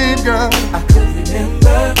Weekend game, girl, I could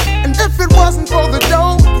remember. And if it wasn't for the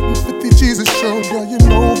dough, getting 50 Jesus show, girl, you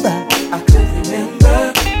know that I could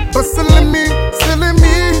remember. But silly me,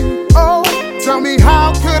 oh, tell me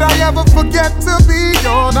how could I ever forget to be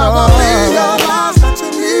your love? Never realize that you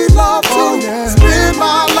need love too. Spend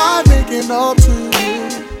my life making up to you.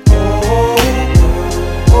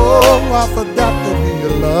 Oh, I forgot to be a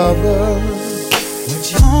lover. When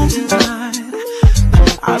you're home tonight,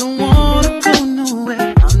 I don't wanna go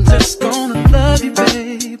nowhere. I'm just gonna love you,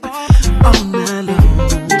 babe, all night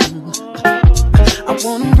long. I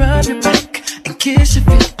wanna rub your back and kiss your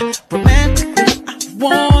feet romantically. I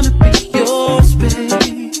wanna be yours,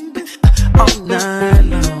 babe, all night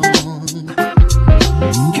long.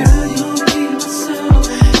 Girl, you'll be my soul.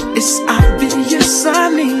 It's obvious I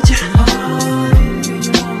need you.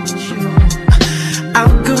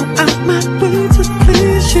 I'll go out my way to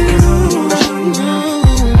please you.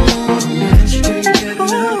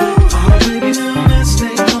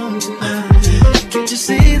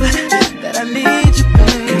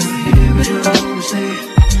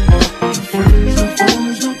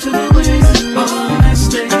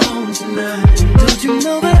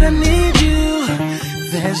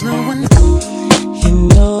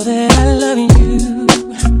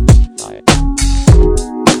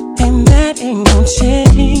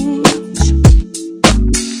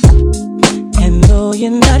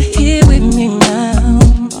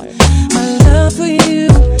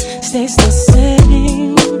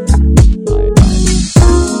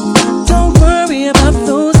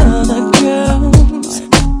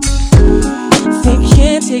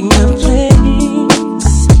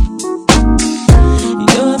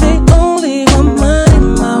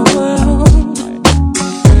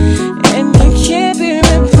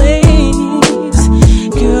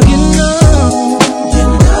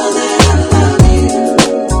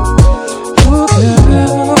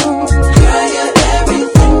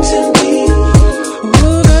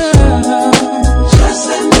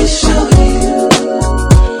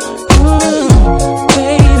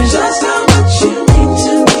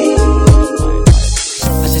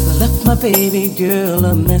 baby girl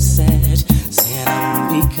a message saying I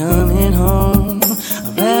won't be coming home.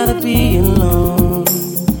 I'd rather be alone.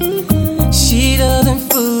 She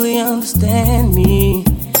doesn't fully understand me,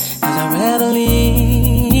 'cause I'd rather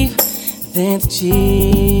leave than to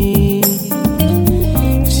cheat.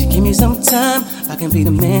 If she give me some time, I can be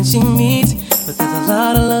the man she needs. But there's a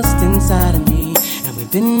lot of lust inside of me, and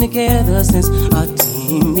we've been together since our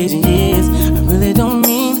teenage years. I really don't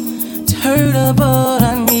mean to hurt her, but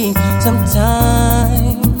I need some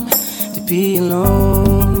time to be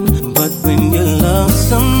alone. But when you love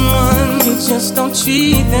someone, you just don't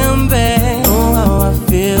treat them bad. Oh, how I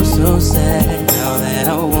feel so sad now that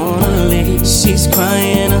I wanna leave. She's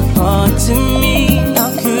crying her heart to me. How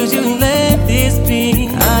could you let this be?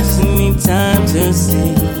 I just need time to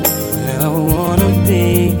see where I wanna be,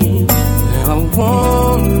 where I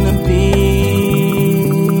wanna be.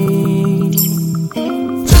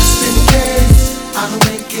 Just in case I don't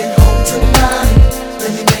make it home tonight,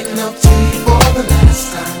 let me make love to you for the last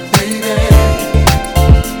time, baby.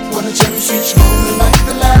 Wanna cherish each moment like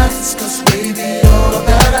the last, 'cause baby you're all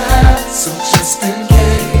that I have. So just in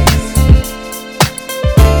case,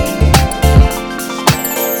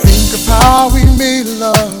 think of how we made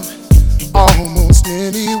love almost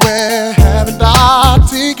anywhere. Haven't I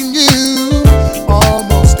taken you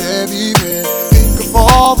almost everywhere? Think of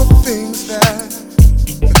all the things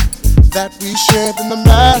that we shared, and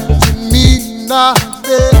imagine me not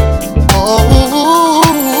there.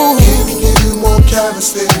 Oh, giving you more carats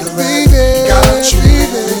than baby. Got what you need,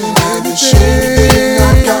 baby. Shit, I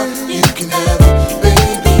got. You can have it,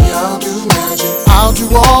 baby. I'll do magic. I'll do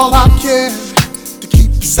all I can to keep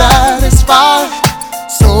you satisfied.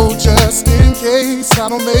 So just in case I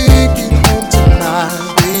don't make it home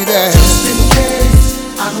tonight, baby. Just in case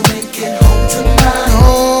I don't make it home tonight.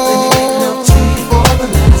 Let me make love to you for the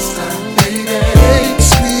last time, baby. Make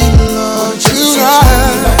sweet love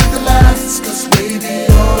tonight. Like the last, 'cause baby,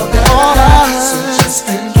 all that. So just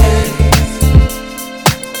in case.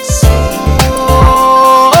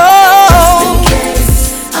 Just in case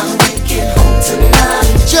I don't make it home tonight.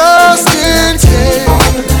 Just in case. For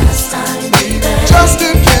the last time, baby. Just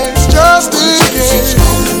in case. Just in case.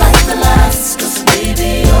 Like the last, 'cause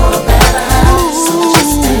baby, all that I have. So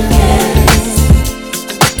just in case.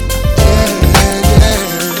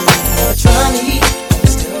 Try me,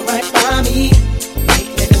 still right by me. Make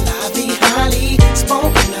living life be highly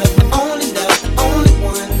spoken of. The only love, the only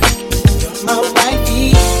one. You're my wifey.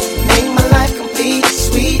 Make my life complete,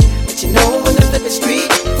 sweet. But you know when the flip is street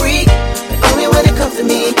freak. But only when it comes to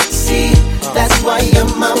me, see. That's why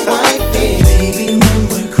you're my wifey. Baby, when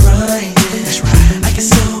we're crying, that's right. I get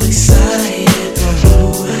so excited.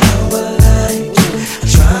 Oh, how I like you. I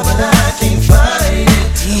try, but I can't find it.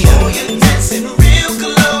 Oh, you're dancing real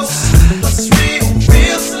close. But it's real,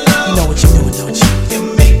 real slow. You know what you're doing, don't you? You're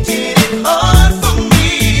making it hard for me.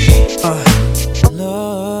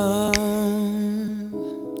 Love,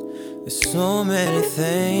 there's so many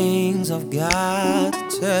things I've got to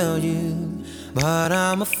tell you, but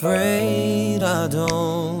I'm afraid I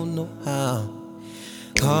don't know how.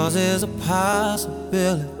 'Cause there's a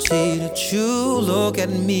possibility that you look at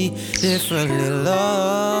me differently,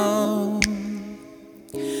 love.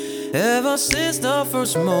 Ever since the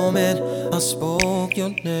first moment I spoke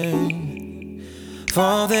your name,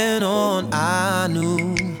 from then on I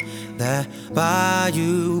knew that by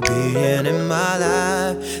you being in my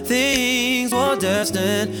life, things were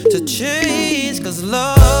destined to change. 'Cause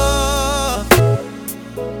love,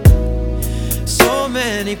 so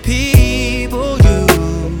many people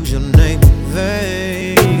use your name in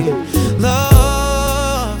vain.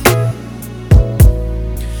 Love,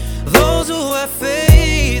 those who have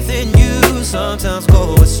faith in you sometimes go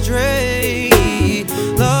astray.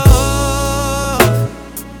 Love,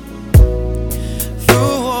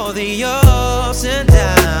 through all the ups and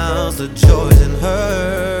downs, the joys and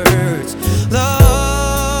hurts.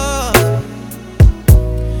 Love,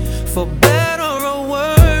 for better or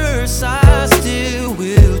worse, I still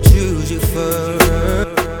will choose you first.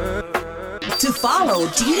 To follow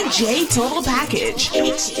DJ Total Package,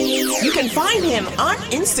 you can find him on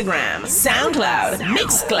Instagram, SoundCloud,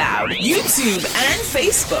 Mixcloud, YouTube, and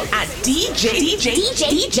Facebook at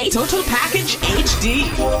DJ Total Package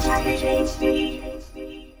HD.